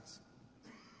 husbands.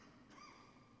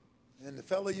 And the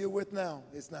fellow you're with now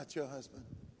is not your husband.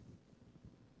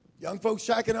 Young folks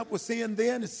shacking up with sin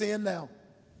then is sin now.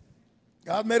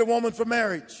 God made a woman for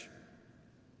marriage.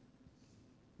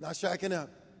 Not shacking up.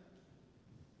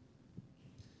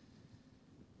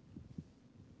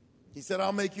 He said,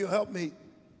 I'll make you a helpmeet.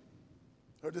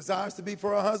 Her desires to be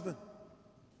for her husband.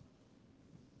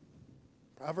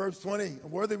 Proverbs 20, a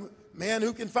worthy man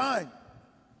who can find.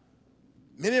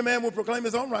 Many a man will proclaim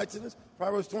his own righteousness.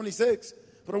 Proverbs 26,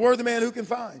 but a worthy man who can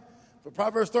find. But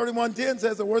Proverbs 31:10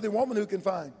 says a worthy woman who can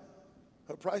find.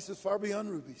 Her price is far beyond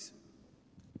rubies.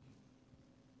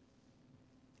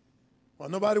 Well,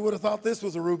 nobody would have thought this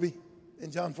was a ruby in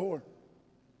John 4,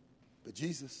 but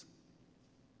Jesus.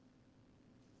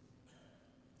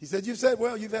 He said, you said,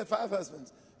 well, you've had 5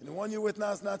 husbands, and the one you're with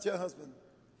now is not your husband.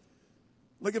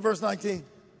 Look at verse 19.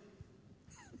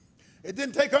 It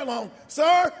didn't take her long.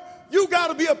 Sir, you got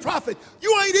to be a prophet.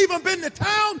 You ain't even been to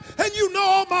town, and you know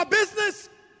all my business.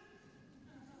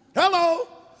 Hello.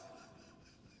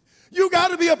 You got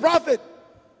to be a prophet.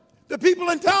 The people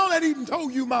in town ain't even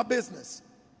told you my business.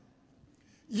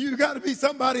 You got to be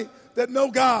somebody that know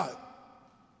God.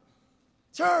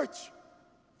 Church,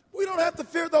 we don't have to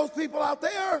fear those people out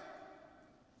there.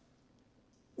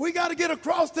 We got to get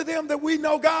across to them that we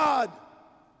know God.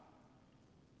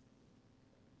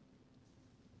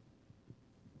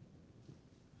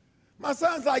 My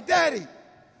son's like, Daddy,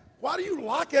 why do you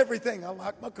lock everything? I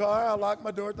lock my car, I lock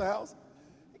my door at the house.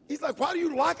 He's like, why do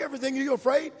you lock everything? Are you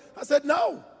afraid? I said,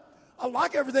 no. I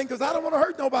lock everything because I don't want to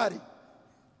hurt nobody.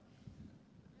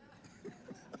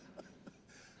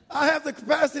 I have the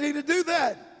capacity to do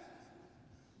that.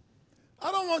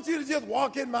 I don't want you to just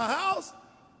walk in my house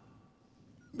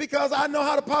because I know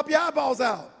how to pop your eyeballs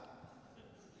out.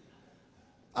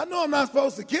 I know I'm not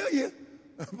supposed to kill you,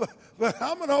 but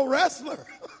I'm an old wrestler.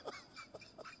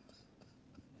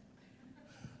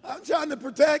 I'm trying to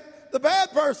protect the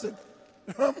bad person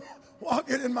from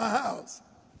walking in my house.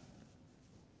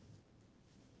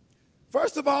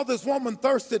 First of all, this woman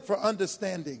thirsted for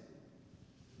understanding.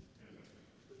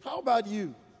 How about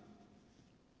you?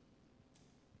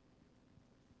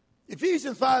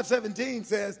 Ephesians 5:17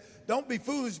 says, don't be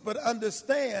foolish, but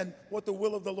understand what the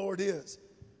will of the Lord is.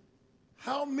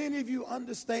 How many of you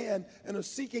understand and are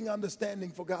seeking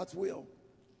understanding for God's will?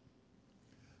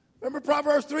 Remember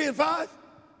Proverbs 3 and 5?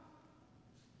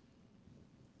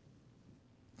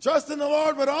 Trust in the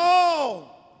Lord with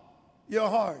all your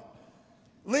heart.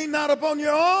 Lean not upon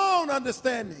your own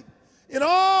understanding. In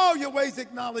all your ways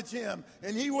acknowledge him,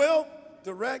 and he will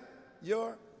direct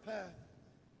your path.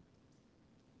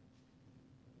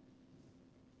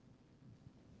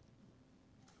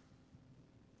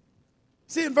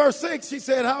 See, in verse 6, she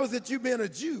said, how is it you being a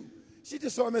Jew? She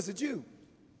just saw him as a Jew.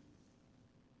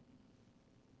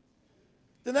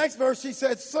 The next verse, she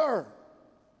said, sir.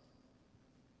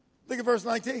 Look at verse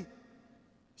 19.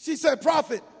 She said,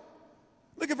 prophet.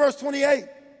 Look at verse 28.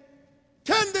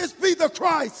 Can this be the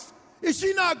Christ? Is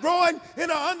she not growing in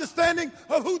her understanding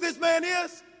of who this man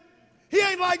is? He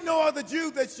ain't like no other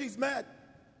Jew that she's met.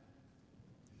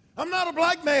 I'm not a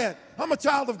black man. I'm a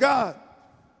child of God.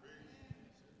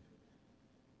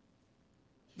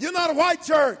 You're not a white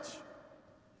church.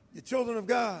 You're children of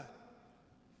God.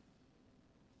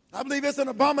 I believe it's an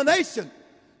abomination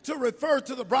to refer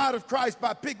to the bride of Christ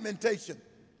by pigmentation.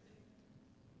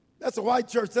 That's a white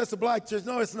church. That's a black church.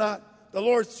 No, it's not. The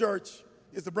Lord's church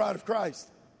is the bride of Christ.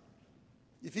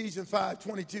 Ephesians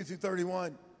 5:22 through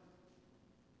 31.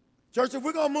 Church, if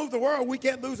we're going to move the world, we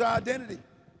can't lose our identity.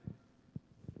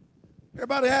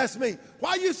 Everybody asks me,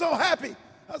 why are you so happy?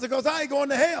 I said, because I ain't going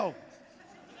to hell.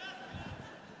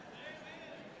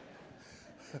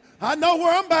 I know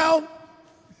where I'm bound.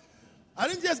 I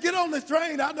didn't just get on this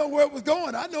train. I know where it was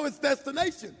going. I know its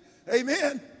destination.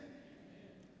 Amen.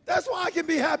 That's why I can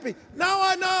be happy. Now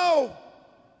I know.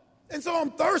 And so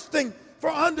I'm thirsting for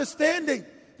understanding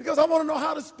because I want to know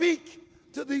how to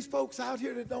speak to these folks out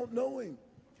here that don't know him.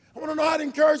 I want to know how to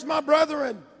encourage my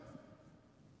brethren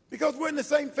because we're in the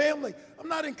same family. I'm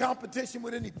not in competition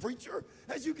with any preacher.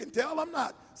 As you can tell, I'm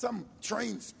not some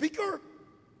trained speaker.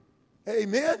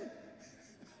 Amen.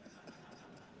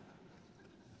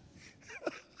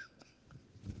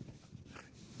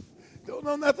 Don't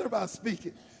know nothing about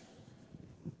speaking.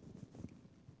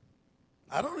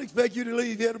 I don't expect you to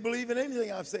leave here to believe in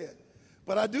anything I've said.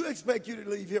 But I do expect you to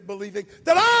leave here believing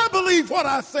that I believe what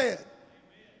I said.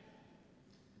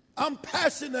 I'm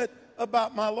passionate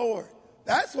about my Lord.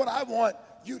 That's what I want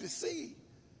you to see.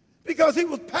 Because he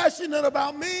was passionate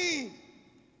about me.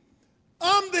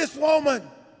 I'm this woman.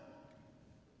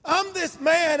 I'm this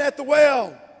man at the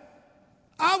well.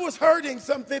 I was hurting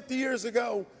some 50 years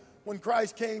ago when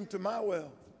Christ came to my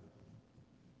well.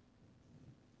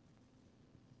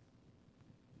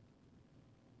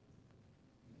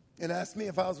 And asked me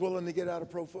if I was willing to get out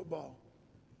of pro football.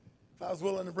 If I was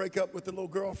willing to break up with the little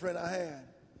girlfriend I had.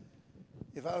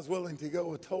 If I was willing to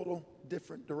go a total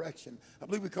different direction. I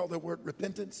believe we call that word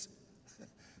repentance.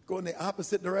 Go in the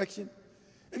opposite direction.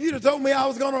 If you'd have told me I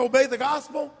was going to obey the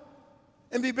gospel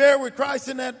and be buried with Christ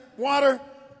in that water,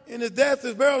 in his death,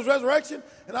 his burial, his resurrection,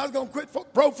 and I was going to quit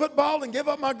pro football and give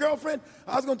up my girlfriend,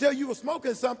 I was going to tell you were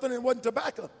smoking something and it wasn't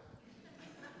tobacco.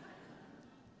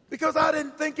 Because I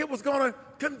didn't think it was going to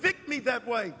convict me that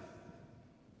way.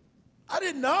 I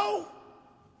didn't know.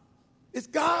 It's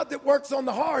God that works on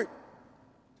the heart.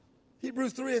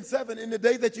 Hebrews 3 and 7, in the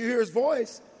day that you hear his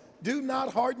voice, do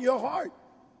not harden your heart.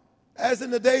 As in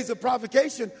the days of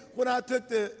provocation, when I took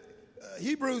the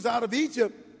Hebrews out of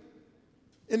Egypt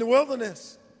in the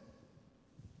wilderness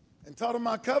and taught them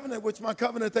my covenant, which my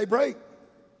covenant they break.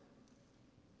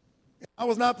 I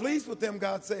was not pleased with them,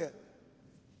 God said.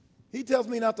 He tells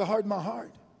me not to harden my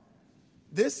heart.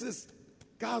 This is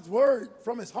God's word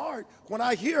from his heart. When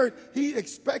I hear it, he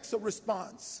expects a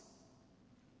response.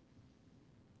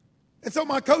 And so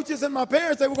my coaches and my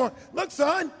parents, they were going, look,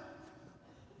 son,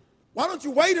 why don't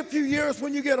you wait a few years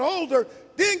when you get older,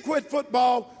 then quit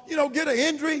football, get an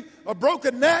injury, a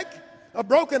broken neck, a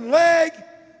broken leg,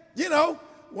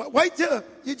 wait till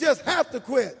you just have to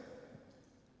quit.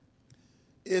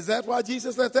 Is that why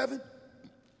Jesus left heaven?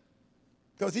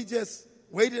 Because he just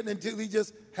waited until he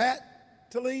just had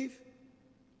to leave?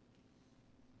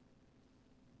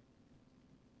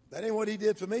 That ain't what he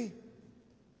did for me.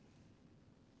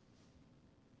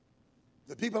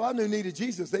 The people I knew needed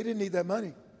Jesus. They didn't need that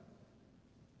money.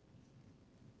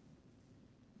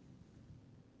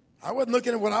 I wasn't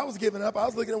looking at what I was giving up. I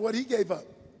was looking at what he gave up.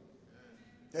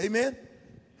 Amen?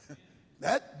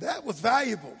 That was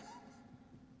valuable.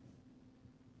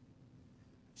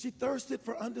 She thirsted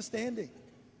for understanding.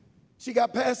 She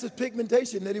got past his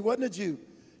pigmentation that he wasn't a Jew.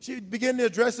 She began to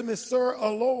address him as Sir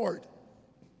or Lord.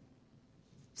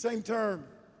 Same term.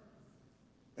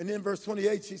 And then verse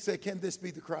 28, she said, can this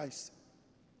be the Christ?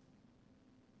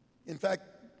 In fact,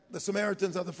 the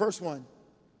Samaritans are the first one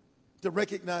to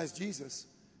recognize Jesus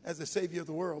as the Savior of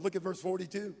the world. Look at verse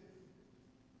 42.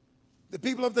 The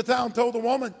people of the town told the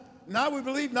woman, "Now we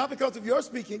believe, not because of your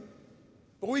speaking,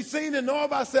 but we've seen and know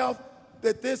of ourselves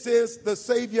that this is the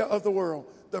Savior of the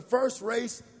world." The first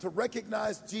race to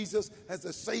recognize Jesus as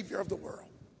the Savior of the world.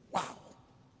 Wow.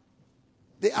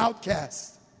 The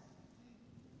outcast.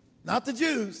 Not the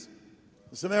Jews,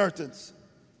 the Samaritans.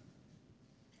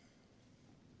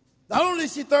 Not only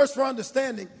did she thirst for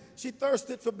understanding, she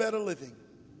thirsted for better living.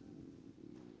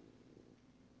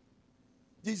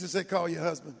 Jesus said, "Call your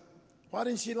husband." Why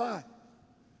didn't she lie?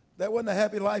 That wasn't a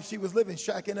happy life she was living,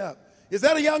 shacking up. Is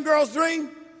that a young girl's dream?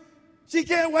 She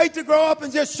can't wait to grow up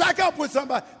and just shack up with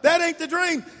somebody. That ain't the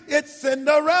dream. It's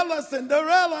Cinderella,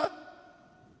 Cinderella.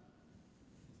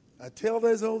 A tale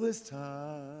as old as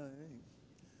time,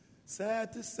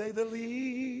 sad to say the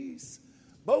least.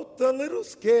 Both a little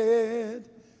scared,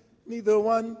 neither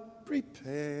one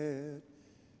prepared.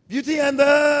 Beauty and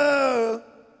the...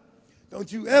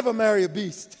 Don't you ever marry a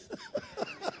beast.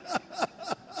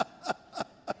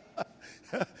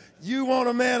 You want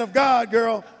a man of God,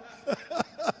 girl.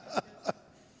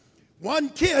 One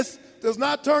kiss does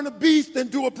not turn a beast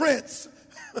into a prince.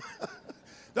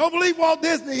 Don't believe Walt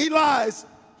Disney, he lies.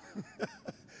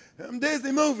 Them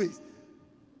Disney movies.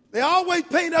 They always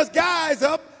paint us guys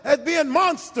up as being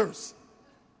monsters.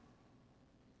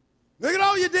 Look at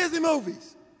all your Disney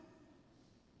movies.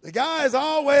 The guy is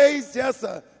always just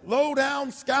a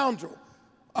low-down scoundrel,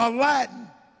 a Latin,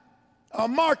 a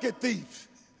market thief.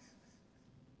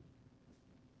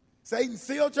 Satan's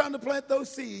still trying to plant those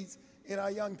seeds in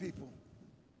our young people.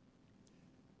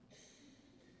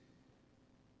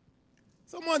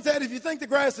 Someone said, if you think the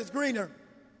grass is greener,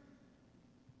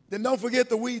 then don't forget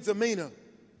the weeds are meaner.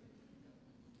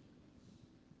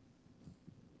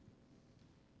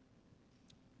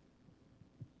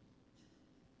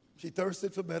 She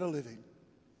thirsted for better living.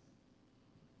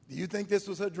 Do you think this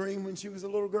was her dream when she was a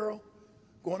little girl?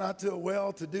 Going out to a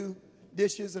well to do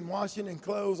dishes and washing and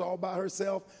clothes all by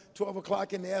herself, 12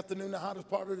 o'clock in the afternoon, the hottest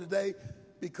part of the day,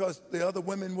 because the other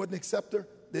women wouldn't accept her?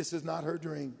 This is not her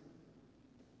dream.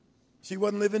 She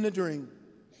wasn't living the dream,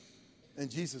 and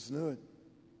Jesus knew it.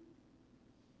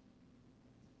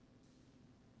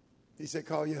 He said,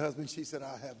 call your husband. She said,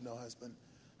 I have no husband.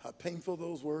 How painful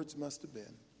those words must have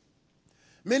been.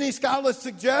 Many scholars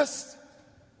suggest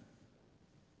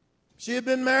she had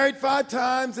been married 5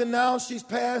 times, and now she's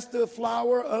past the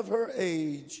flower of her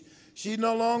age. She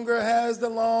no longer has the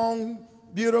long,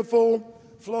 beautiful,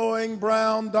 flowing,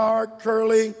 brown, dark,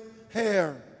 curly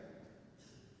hair.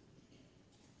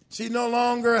 She no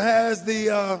longer has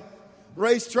the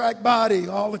racetrack body,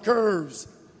 all the curves.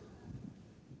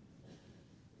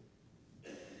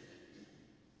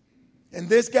 And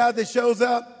this guy that shows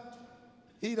up,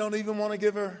 he don't even want to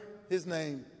give her his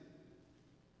name.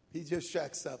 He just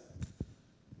shacks up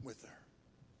with her.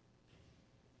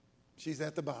 She's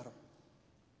at the bottom.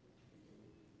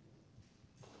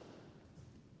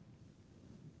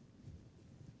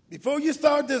 Before you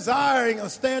start desiring a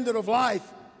standard of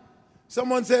life,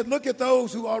 someone said, look at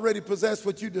those who already possess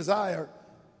what you desire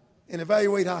and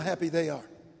evaluate how happy they are.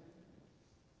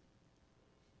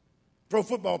 Pro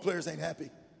football players ain't happy.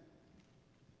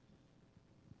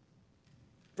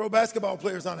 Pro basketball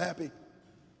players aren't happy.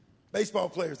 Baseball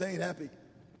players, they ain't happy.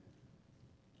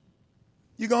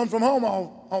 You're gone from home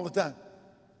all the time.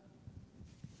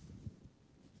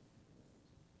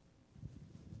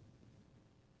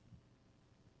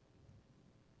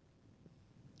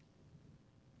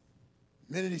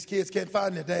 Many of these kids can't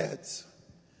find their dads.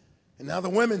 And now the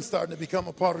women's starting to become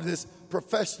a part of this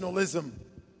professionalism.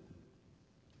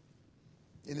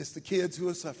 And it's the kids who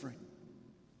are suffering.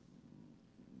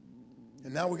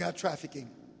 And now we got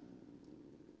trafficking.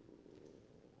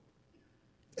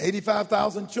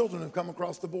 85,000 children have come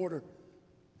across the border,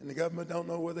 and the government don't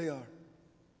know where they are.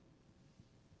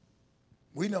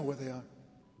 We know where they are.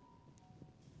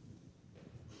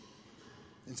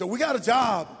 And so we got a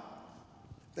job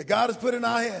that God has put in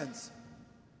our hands.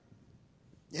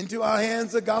 Into our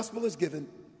hands the gospel is given.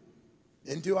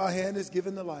 Into our hand is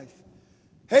given the life.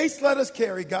 Haste, let us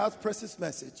carry God's precious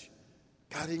message,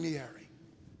 guiding the airy,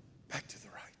 back to the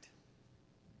right.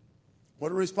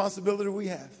 What a responsibility we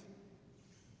have.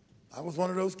 I was one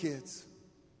of those kids.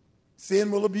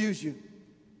 Sin will abuse you.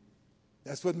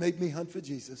 That's what made me hunt for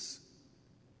Jesus.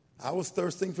 I was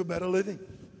thirsting for better living.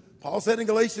 Paul said in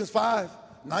Galatians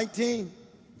 5:19,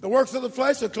 the works of the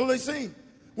flesh are clearly seen.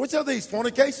 Which are these?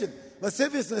 Fornication,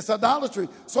 lasciviousness, idolatry,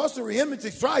 sorcery, enmity,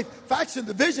 strife, faction,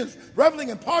 divisions, reveling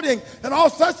and partying, and all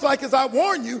such like, as I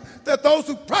warn you, that those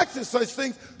who practice such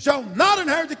things shall not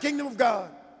inherit the kingdom of God.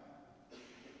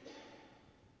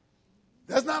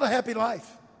 That's not a happy life.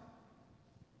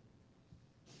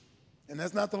 And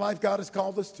that's not the life God has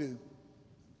called us to. And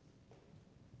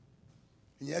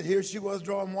yet here she was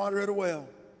drawing water at a well.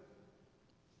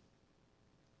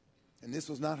 And this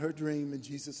was not her dream, and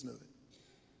Jesus knew it.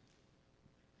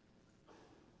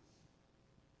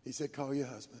 He said, call your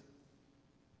husband.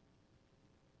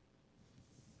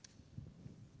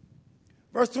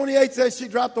 Verse 28 says she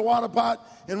dropped the water pot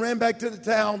and ran back to the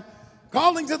town,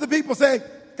 calling to the people, saying,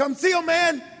 come see a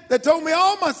man that told me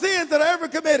all my sins that I ever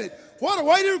committed. What a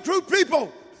way to recruit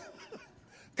people.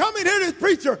 Come and hear this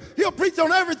preacher. He'll preach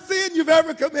on every sin you've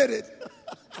ever committed.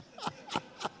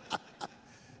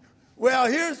 Well,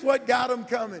 here's what got him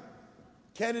coming.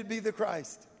 Can it be the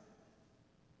Christ?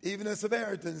 Even the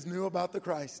Samaritans knew about the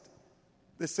Christ,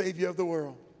 the Savior of the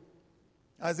world.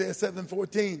 Isaiah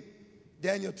 7:14,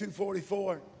 Daniel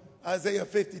 2:44, Isaiah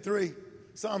 53,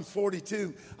 Psalms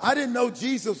 42. I didn't know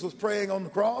Jesus was praying on the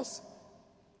cross.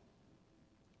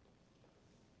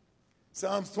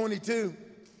 Psalms 22,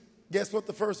 guess what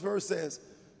the first verse says?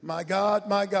 My God,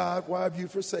 why have you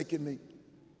forsaken me?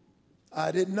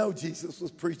 I didn't know Jesus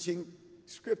was preaching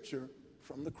scripture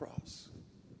from the cross.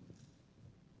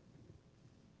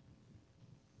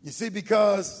 You see,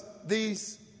 because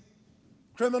these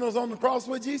criminals on the cross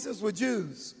with Jesus were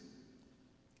Jews.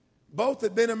 Both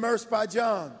had been immersed by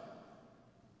John.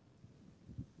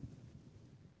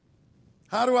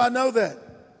 How do I know that?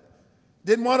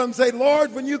 Didn't one of them say,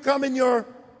 Lord, when you come in your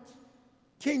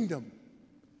kingdom?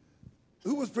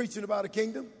 Who was preaching about a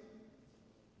kingdom?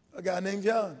 A guy named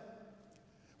John.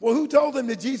 Well, who told him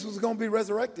that Jesus was going to be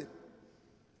resurrected?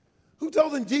 Who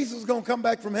told him Jesus was going to come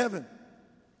back from heaven?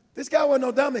 This guy wasn't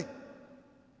no dummy.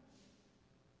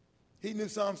 He knew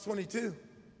Psalms 22.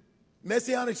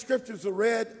 Messianic scriptures were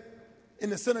read in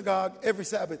the synagogue every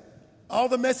Sabbath. All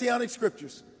the Messianic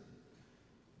scriptures.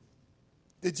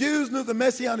 The Jews knew the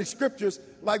Messianic scriptures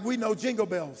like we know jingle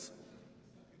bells.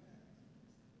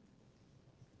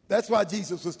 That's why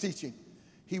Jesus was teaching.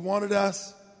 He wanted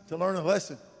us to learn a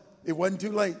lesson. It wasn't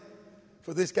too late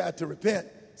for this guy to repent,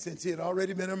 since he had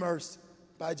already been immersed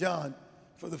by John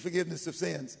for the forgiveness of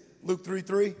sins. Luke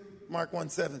 3:3, Mark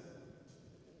 1:7.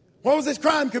 What was this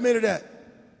crime committed at?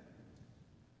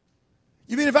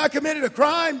 You mean if I committed a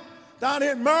crime down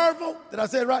here in Merville, did I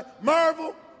say it right?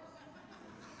 Merville.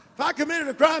 If I committed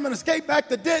a crime and escaped back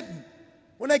to Denton,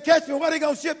 when they catch me, what are they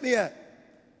going to ship me at?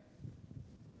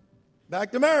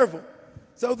 Back to Merville.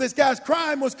 So this guy's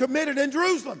crime was committed in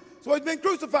Jerusalem. So he's been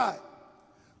crucified.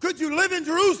 Could you live in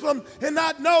Jerusalem and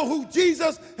not know who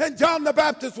Jesus and John the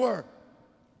Baptist were?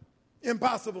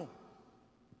 Impossible.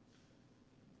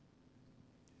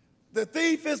 The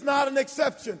thief is not an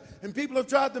exception, and people have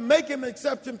tried to make him an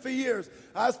exception for years.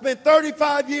 I spent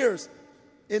 35 years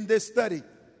in this study,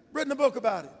 written a book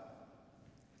about it.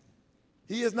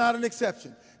 He is not an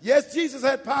exception. Yes, Jesus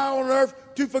had power on earth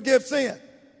to forgive sin.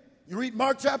 You read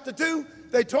Mark chapter 2,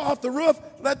 they tore off the roof,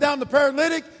 let down the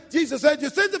paralytic. Jesus said, your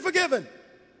sins are forgiven.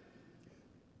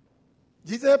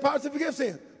 Jesus had power to forgive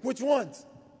sin. Which ones?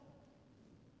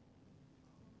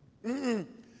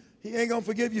 He ain't going to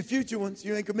forgive your future ones.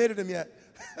 You ain't committed them yet.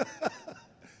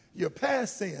 Your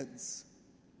past sins.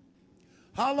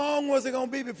 How long was it going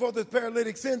to be before this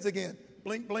paralytic sins again?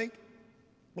 Blink, blink.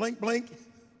 Blink, blink.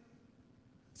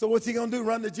 So what's he going to do?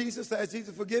 Run to Jesus to ask Jesus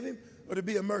to forgive him? Or to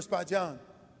be immersed by John?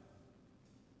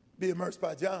 Be immersed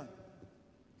by John.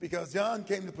 Because John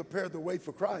came to prepare the way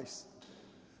for Christ.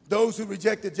 Those who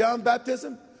rejected John's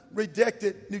baptism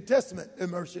rejected New Testament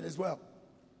immersion as well.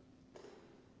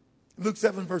 Luke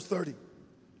 7, verse 30.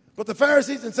 But the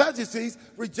Pharisees and Sadducees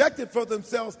rejected for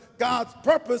themselves God's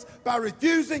purpose by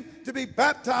refusing to be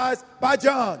baptized by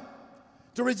John.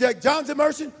 To reject John's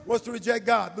immersion was to reject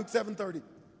God. Luke 7:30.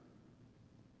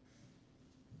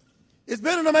 It's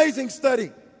been an amazing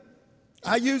study.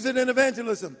 I use it in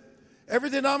evangelism. Every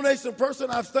denominational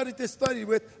person I've studied this study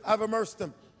with, I've immersed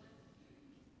them.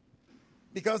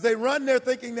 Because they run there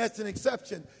thinking that's an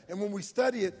exception. And when we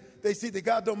study it, they see that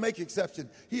God don't make exception.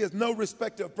 He is no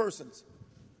respecter of persons.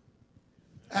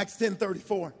 Acts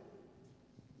 10:34.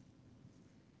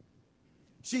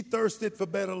 She thirsted for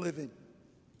better living.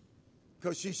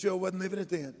 Because she sure wasn't living it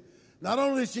then. Not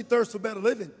only did she thirst for better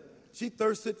living, she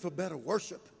thirsted for better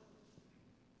worship.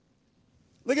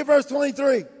 Look at verse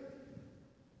 23.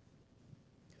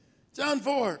 John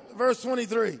 4, verse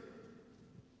 23.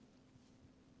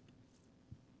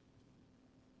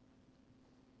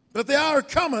 But the hour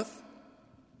cometh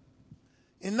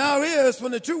And now is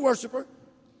when the true worshiper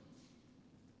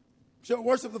shall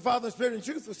worship the Father in spirit and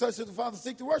truth, for such as the Father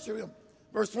seek to worship him.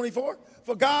 Verse 24,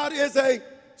 for God is a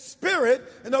spirit,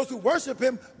 and those who worship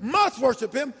him must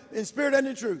worship him in spirit and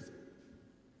in truth.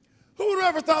 Who would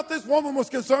have ever thought this woman was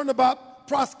concerned about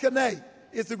proskene,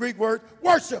 is the Greek word,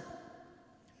 worship.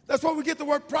 That's where we get the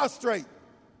word prostrate.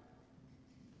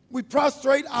 We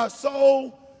prostrate our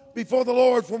soul before the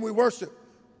Lord when we worship.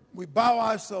 We bow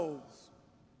our souls.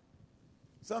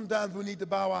 Sometimes we need to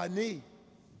bow our knee.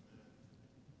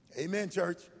 Amen,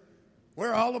 church. Where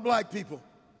are all the black people?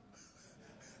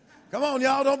 Come on,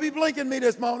 y'all, don't be blinking me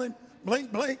this morning.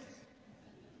 Blink, blink.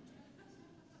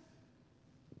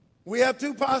 We have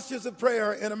two postures of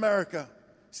prayer in America,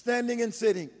 standing and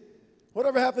sitting.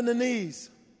 Whatever happened to knees?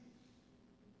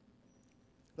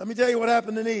 Let me tell you what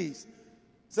happened to knees.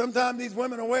 Sometimes these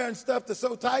women are wearing stuff that's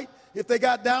so tight, if they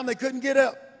got down, they couldn't get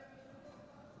up.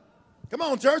 Come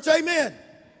on, church, amen.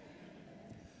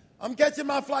 I'm catching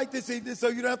my flight this evening, so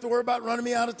you don't have to worry about running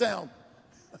me out of town.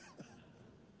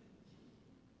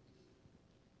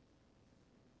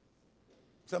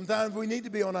 Sometimes we need to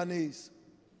be on our knees.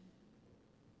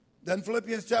 Doesn't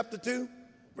Philippians chapter 2,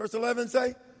 verse 11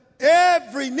 say,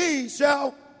 every knee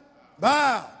shall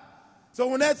bow. So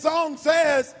when that song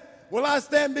says, will I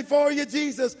stand before you,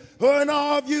 Jesus? Who in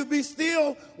awe of you be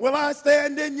still? Will I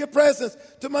stand in your presence?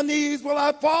 To my knees will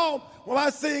I fall? Will I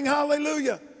sing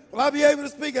hallelujah? Will I be able to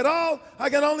speak at all? I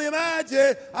can only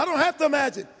imagine. I don't have to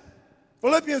imagine.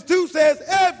 Philippians 2 says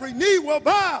every knee will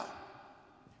bow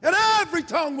and every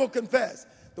tongue will confess.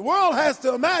 The world has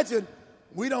to imagine.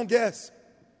 We don't guess.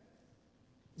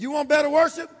 You want better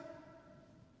worship?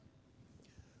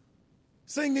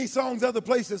 Sing these songs other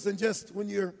places than just when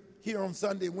you're here on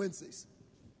Sunday and Wednesdays.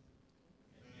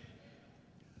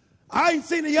 I ain't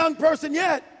seen a young person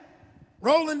yet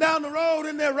rolling down the road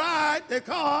in their ride, their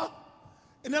car,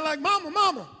 and they're like, Mama,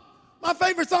 Mama, my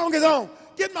favorite song is on.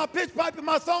 Get my pitch pipe and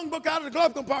my songbook out of the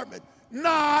glove compartment.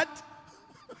 Not.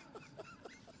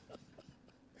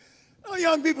 No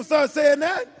young people start saying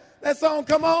that. That song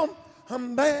come on.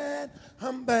 I'm bad,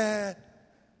 I'm bad.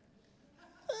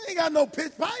 I ain't got no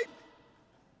pitch pipe.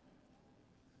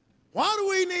 Why do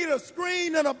we need a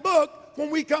screen and a book when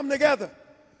we come together?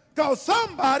 Because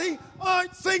somebody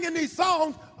aren't singing these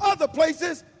songs other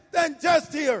places than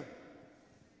just here.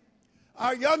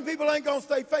 Our young people ain't going to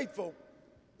stay faithful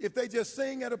if they just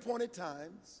sing at appointed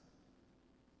times.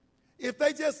 If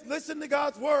they just listen to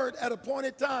God's word at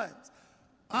appointed times.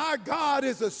 Our God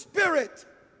is a spirit.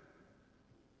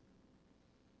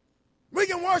 We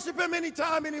can worship him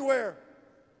anytime, anywhere.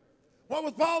 What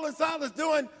was Paul and Silas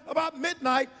doing about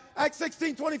midnight, Acts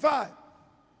 16:25?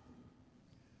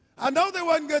 I know they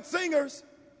wasn't good singers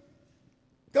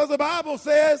because the Bible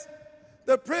says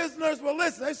the prisoners were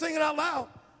listening. They're singing out loud,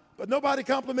 but nobody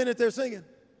complimented their singing.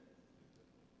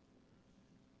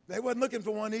 They wasn't looking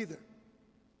for one either.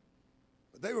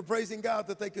 But they were praising God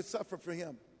that they could suffer for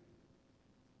him.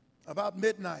 About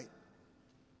midnight.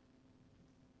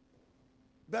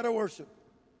 Better worship.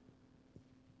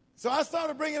 So I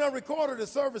started bringing a recorder to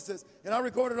services, and I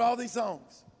recorded all these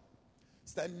songs.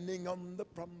 Standing on the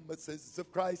promises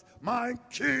of Christ, my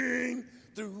King,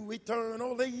 through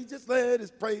eternal ages, let his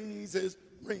praises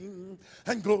ring,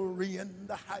 and glory in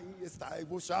the highest I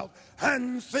will shout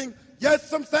and sing.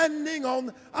 Yes, I'm standing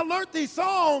on. I learned these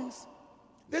songs.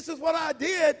 This is what I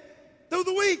did through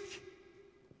the week.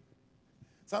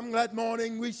 Some glad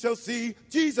morning we shall see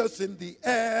Jesus in the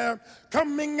air,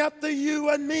 coming after you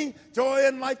and me, joy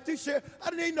and life to share. I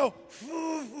didn't need no,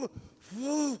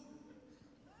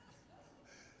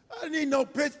 I didn't need no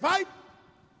pitch pipe.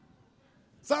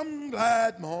 Some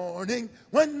glad morning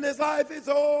when this life is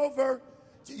over,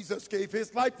 Jesus gave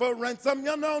his life for ransom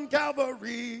on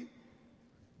Calvary.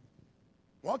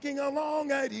 Walking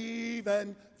along at eve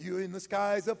and viewing the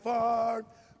skies afar,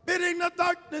 bidding the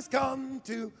darkness come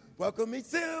to welcome each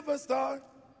silver star.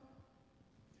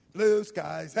 Blue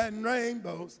skies and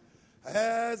rainbows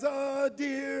as a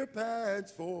deer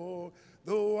pants for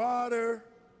the water.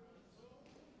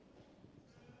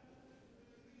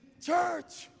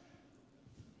 Church,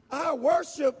 our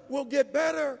worship will get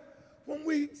better when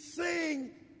we sing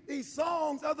these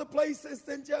songs other places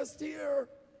than just here.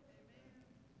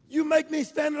 You make me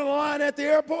stand in a line at the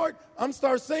airport, I'm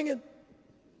start singing.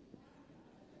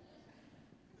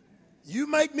 You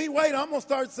make me wait, I'm going to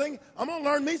start singing. I'm going to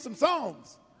learn me some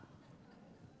songs.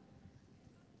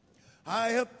 I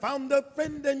have found a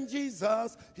friend in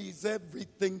Jesus. He's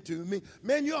everything to me.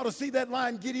 Man, you ought to see that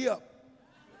line, giddy up.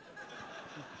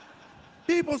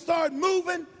 People start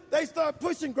moving. They start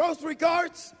pushing grocery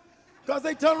carts because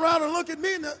they turn around and look at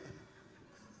me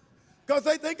because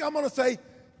they think I'm going to say,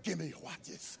 Give me your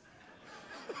watches.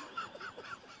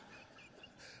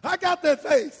 I got that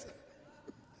face.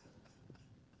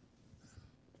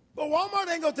 But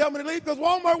Walmart ain't going to tell me to leave because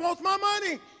Walmart wants my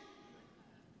money.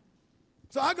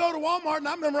 So I go to Walmart and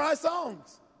I memorize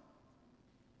songs.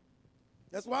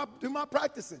 That's why I do my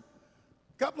practicing.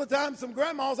 A couple of times some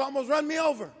grandmas almost run me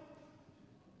over.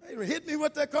 They hit me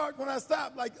with their cart when I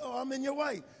stopped, like, oh, I'm in your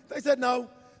way. They said, no,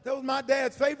 that was my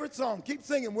dad's favorite song. Keep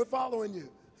singing, we're following you.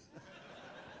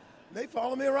 They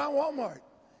follow me around Walmart.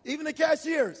 Even the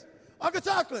cashiers. Uncle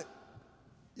Chocolate.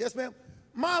 Yes, ma'am.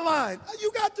 My line.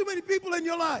 You got too many people in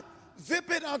your line. Zip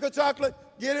it, Uncle Chocolate.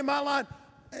 Get in my line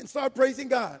and start praising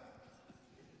God.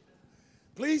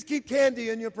 Please keep Candy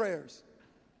in your prayers.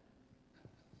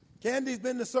 Candy's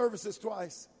been to services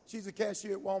twice. She's a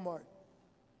cashier at Walmart.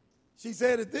 She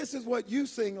said, if this is what you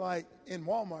sing like in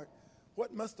Walmart,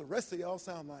 what must the rest of y'all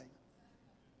sound like?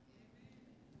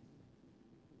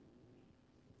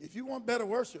 If you want better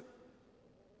worship,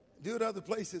 do it other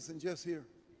places than just here.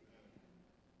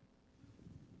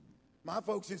 My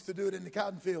folks used to do it in the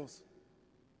cotton fields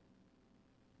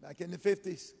back in the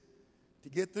 50s. To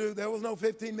get through, there was no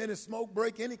 15-minute smoke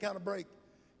break, any kind of break.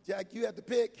 Jack, you had to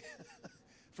pick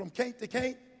from caint to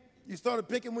caint. You started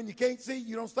picking when you can't see.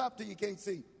 You don't stop till you can't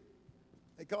see.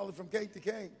 They call it from caint to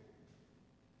caint.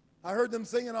 I heard them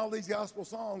singing all these gospel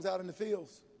songs out in the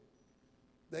fields.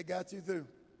 They got you through.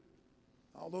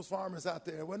 All those farmers out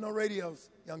there. There wasn't no radios,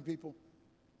 young people.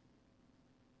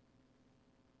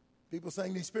 People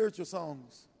sang these spiritual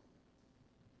songs.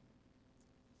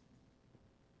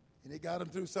 And it got them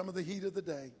through some of the heat of the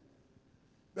day.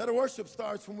 Better worship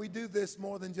starts when we do this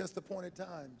more than just appointed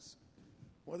times.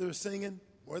 Whether it's singing,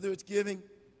 whether it's giving,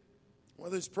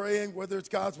 whether it's praying, whether it's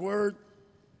God's word.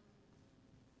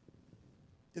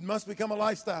 It must become a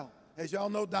lifestyle. As y'all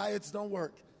know, diets don't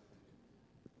work.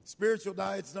 Spiritual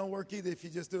diets don't work either if you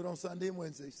just do it on Sunday and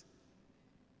Wednesdays.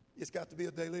 It's got to be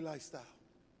a daily lifestyle.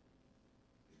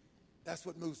 That's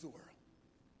what moves the world.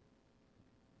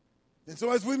 And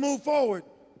so as we move forward,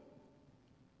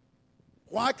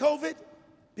 why COVID?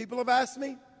 People have asked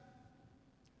me.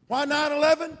 Why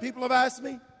 9/11? People have asked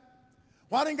me.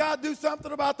 Why didn't God do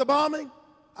something about the bombing?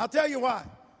 I'll tell you why.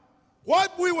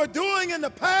 What we were doing in the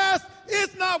past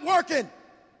is not working.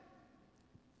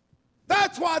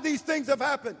 That's why these things have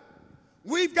happened.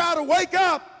 We've got to wake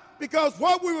up because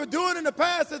what we were doing in the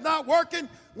past is not working.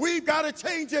 We've got to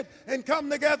change it and come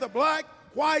together, black,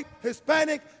 white,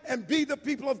 Hispanic, and be the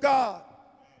people of God.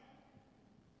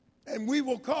 And we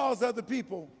will cause other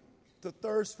people to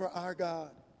thirst for our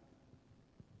God.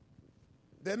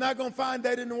 They're not going to find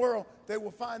that in the world. They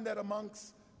will find that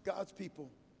amongst God's people.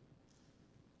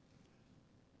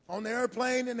 On the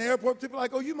airplane, in the airport, people are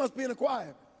like, oh, you must be in a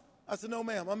choir. I said, no,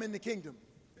 ma'am, I'm in the kingdom.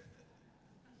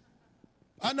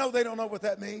 I know they don't know what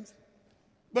that means,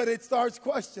 but it starts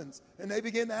questions, and they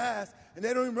begin to ask, and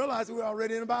they don't even realize that we're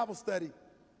already in a Bible study.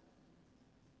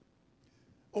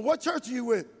 Well, what church are you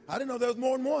with? I didn't know there was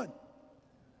more than one.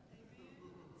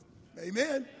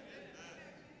 Amen.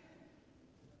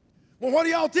 Well, what do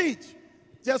y'all teach?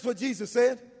 Just what Jesus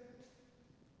said.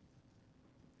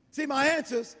 See, my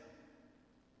answers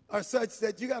are such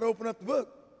that you got to open up the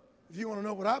book. If you want to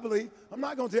know what I believe, I'm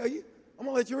not going to tell you. I'm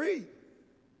going to let you read.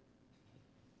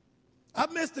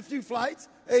 I've missed a few flights.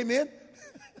 Amen.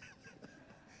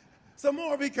 Some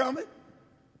more will be coming.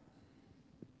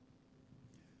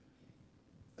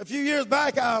 A few years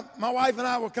back, my wife and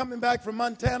I were coming back from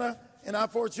Montana and our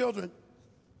 4 children.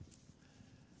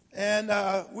 And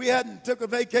we hadn't took a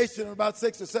vacation in about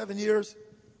 6 or 7 years.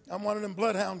 I'm one of them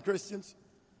bloodhound Christians.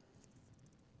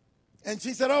 And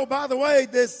she said, oh, by the way,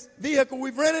 this vehicle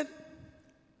we've rented,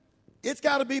 it's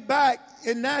got to be back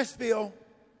in Nashville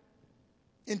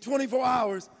in 24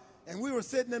 hours. And we were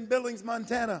sitting in Billings,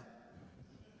 Montana.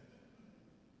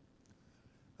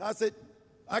 I said,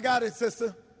 I got it,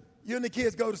 sister. You and the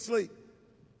kids go to sleep.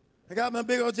 I got my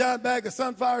big old giant bag of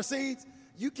sunflower seeds.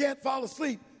 You can't fall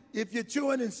asleep if you're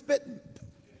chewing and spitting.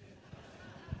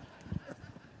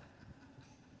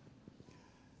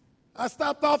 I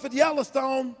stopped off at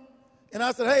Yellowstone, and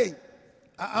I said, hey,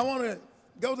 I want to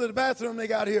go to the bathroom they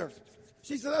got here.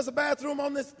 She said, that's a bathroom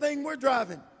on this thing we're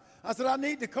driving. I said, I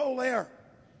need the cold air.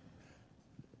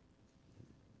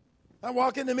 I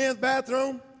walk in the men's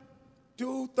bathroom,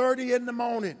 2:30 in the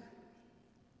morning.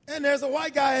 And there's a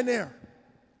white guy in there.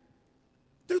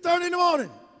 2:30 in the morning.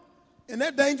 And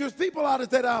they're dangerous people out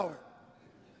at that hour.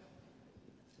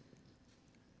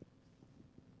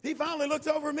 He finally looks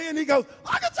over at me and he goes,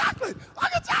 I got chocolate, I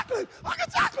got chocolate, I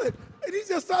got chocolate. And he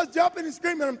just starts jumping and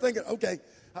screaming. I'm thinking, okay,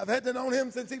 I've had to know him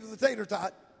since he was a tater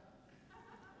tot.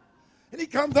 And he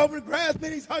comes over and grabs me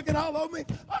and he's hugging all over me.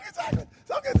 Uncle Jacqueline,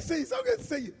 so good to see you, so good to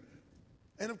see you.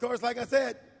 And of course, like I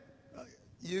said,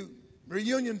 you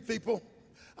reunion people,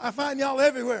 I find y'all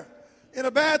everywhere. In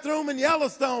a bathroom in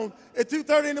Yellowstone at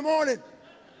 2:30 in the morning.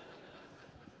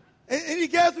 And he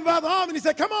grabs me by the arm and he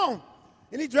said, come on.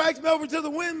 And he drags me over to the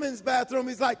women's bathroom.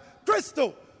 He's like,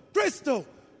 Crystal, Crystal,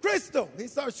 Crystal. He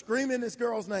starts screaming this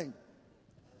girl's name.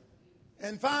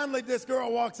 And finally, this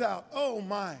girl walks out. Oh,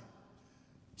 my.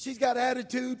 She's got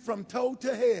attitude from toe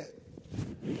to head.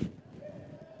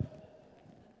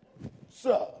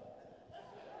 So,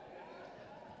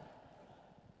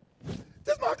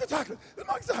 this is Marcus Chocolate. This is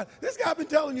Marcus Chocolate. This guy I've been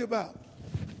telling you about.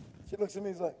 She looks at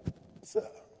me and is like, what's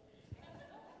up?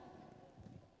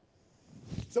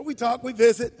 So we talk, we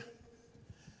visit.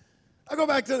 I go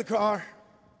back to the car,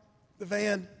 the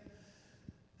van.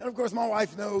 And of course, my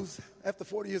wife knows after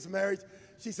 40 years of marriage.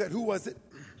 She said, who was it?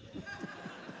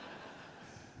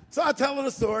 So I tell her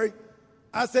the story.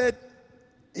 I said,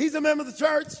 he's a member of the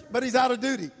church, but he's out of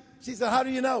duty. She said, how do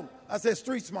you know? I said,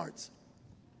 street smarts.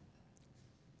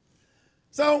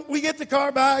 So we get the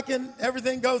car back and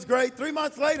everything goes great. 3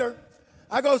 months later,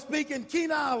 I go speak in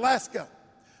Kenai, Alaska.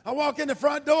 I walk in the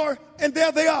front door, and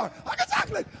there they are. Uncle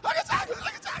Chocolate, Uncle Chocolate,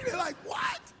 Uncle Chocolate. Like,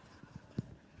 what?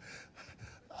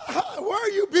 Where are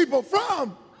you people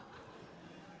from?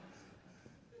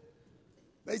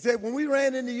 They said, when we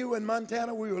ran into you in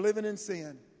Montana, we were living in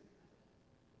sin.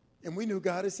 And we knew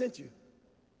God had sent you.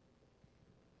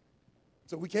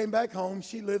 So we came back home.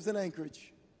 She lives in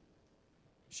Anchorage.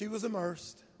 She was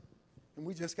immersed, and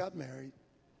we just got married.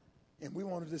 And we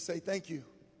wanted to say thank you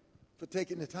for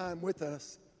taking the time with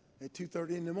us at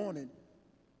 2:30 in the morning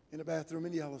in a bathroom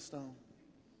in Yellowstone.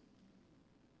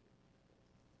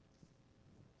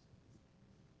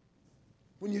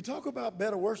 When you talk about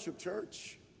better worship,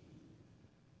 church,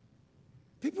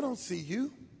 people don't see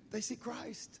you. They see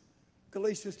Christ.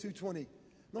 Galatians 2:20.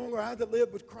 No longer I that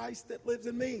live, but Christ that lives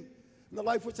in me. In the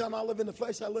life which I now live in the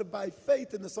flesh, I live by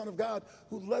faith in the Son of God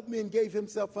who loved me and gave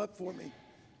himself up for me.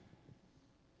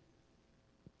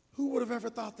 Who would have ever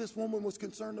thought this woman was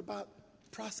concerned about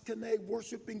proskuneo,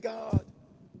 worshiping God?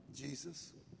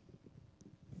 Jesus.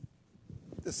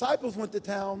 Disciples went to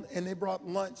town and they brought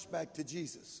lunch back to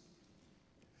Jesus.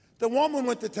 The woman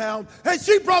went to town and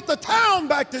she brought the town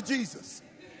back to Jesus.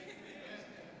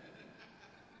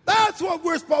 That's what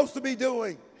we're supposed to be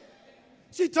doing.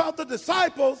 She taught the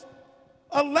disciples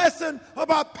a lesson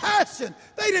about passion.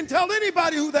 They didn't tell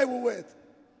anybody who they were with.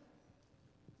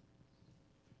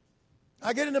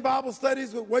 I get into Bible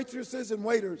studies with waitresses and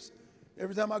waiters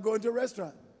every time I go into a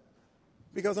restaurant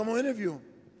because I'm going to interview them.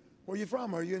 Where are you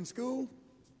from? Are you in school?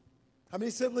 How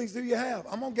many siblings do you have?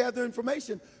 I'm going to gather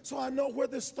information so I know where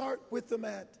to start with them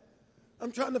at.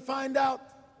 I'm trying to find out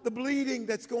the bleeding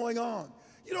that's going on.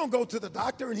 You don't go to the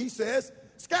doctor and he says,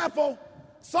 scalpel,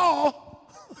 saw,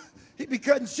 he'd be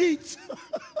cutting sheets.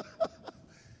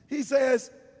 He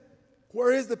says,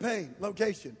 where is the pain?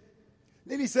 Location.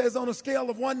 Then he says, on a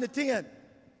scale of 1 to 10,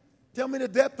 tell me the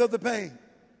depth of the pain.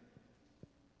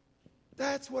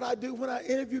 That's what I do when I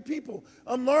interview people.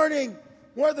 I'm learning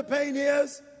where the pain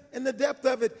is and the depth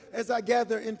of it as I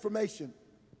gather information.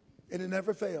 And it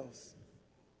never fails.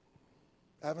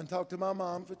 I haven't talked to my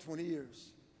mom for 20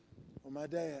 years, or my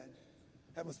dad.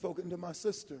 Haven't spoken to my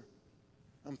sister.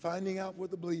 I'm finding out where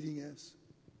the bleeding is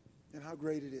and how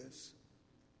great it is.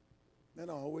 And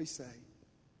I always say,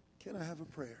 can I have a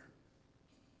prayer?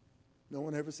 No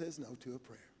one ever says no to a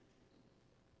prayer.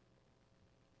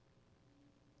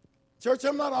 Church,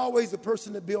 I'm not always the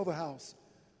person that builds a house.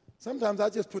 Sometimes I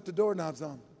just put the doorknobs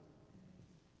on.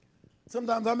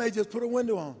 Sometimes I may just put a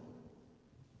window on.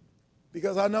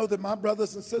 Because I know that my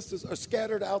brothers and sisters are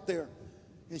scattered out there.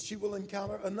 And she will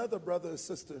encounter another brother or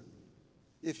sister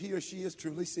if he or she is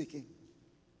truly seeking.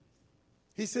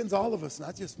 He sends all of us,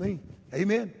 not just me.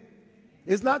 Amen.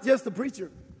 It's not just the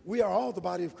preacher. We are all the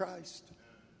body of Christ.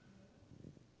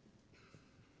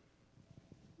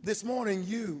 This morning,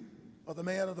 you are the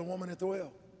man or the woman at the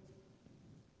well.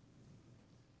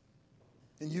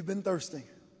 And you've been thirsting.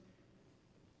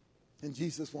 And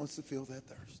Jesus wants to feel that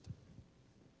thirst.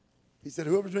 He said,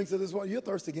 whoever drinks of this water, you'll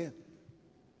thirst again.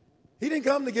 He didn't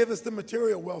come to give us the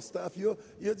material wealth stuff. You'll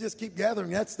just keep gathering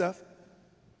that stuff.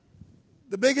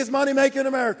 The biggest money maker in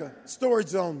America, storage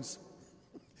zones,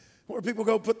 where people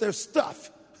go put their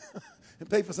stuff and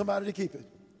pay for somebody to keep it.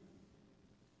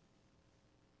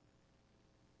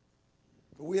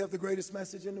 But we have the greatest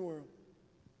message in the world,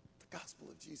 the gospel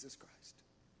of Jesus Christ.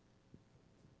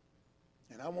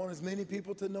 And I want as many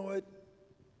people to know it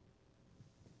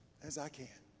as I can,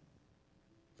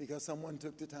 because someone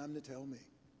took the time to tell me.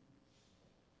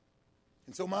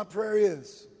 And so my prayer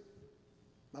is,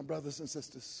 my brothers and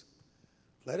sisters,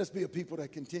 let us be a people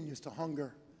that continues to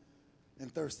hunger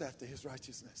and thirst after his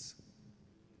righteousness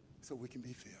so we can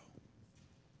be filled.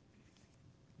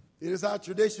 It is our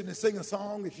tradition to sing a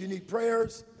song. If you need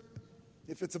prayers,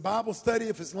 if it's a Bible study,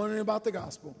 if it's learning about the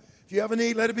gospel, if you have a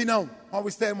need, let it be known while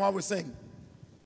we stand, while we sing.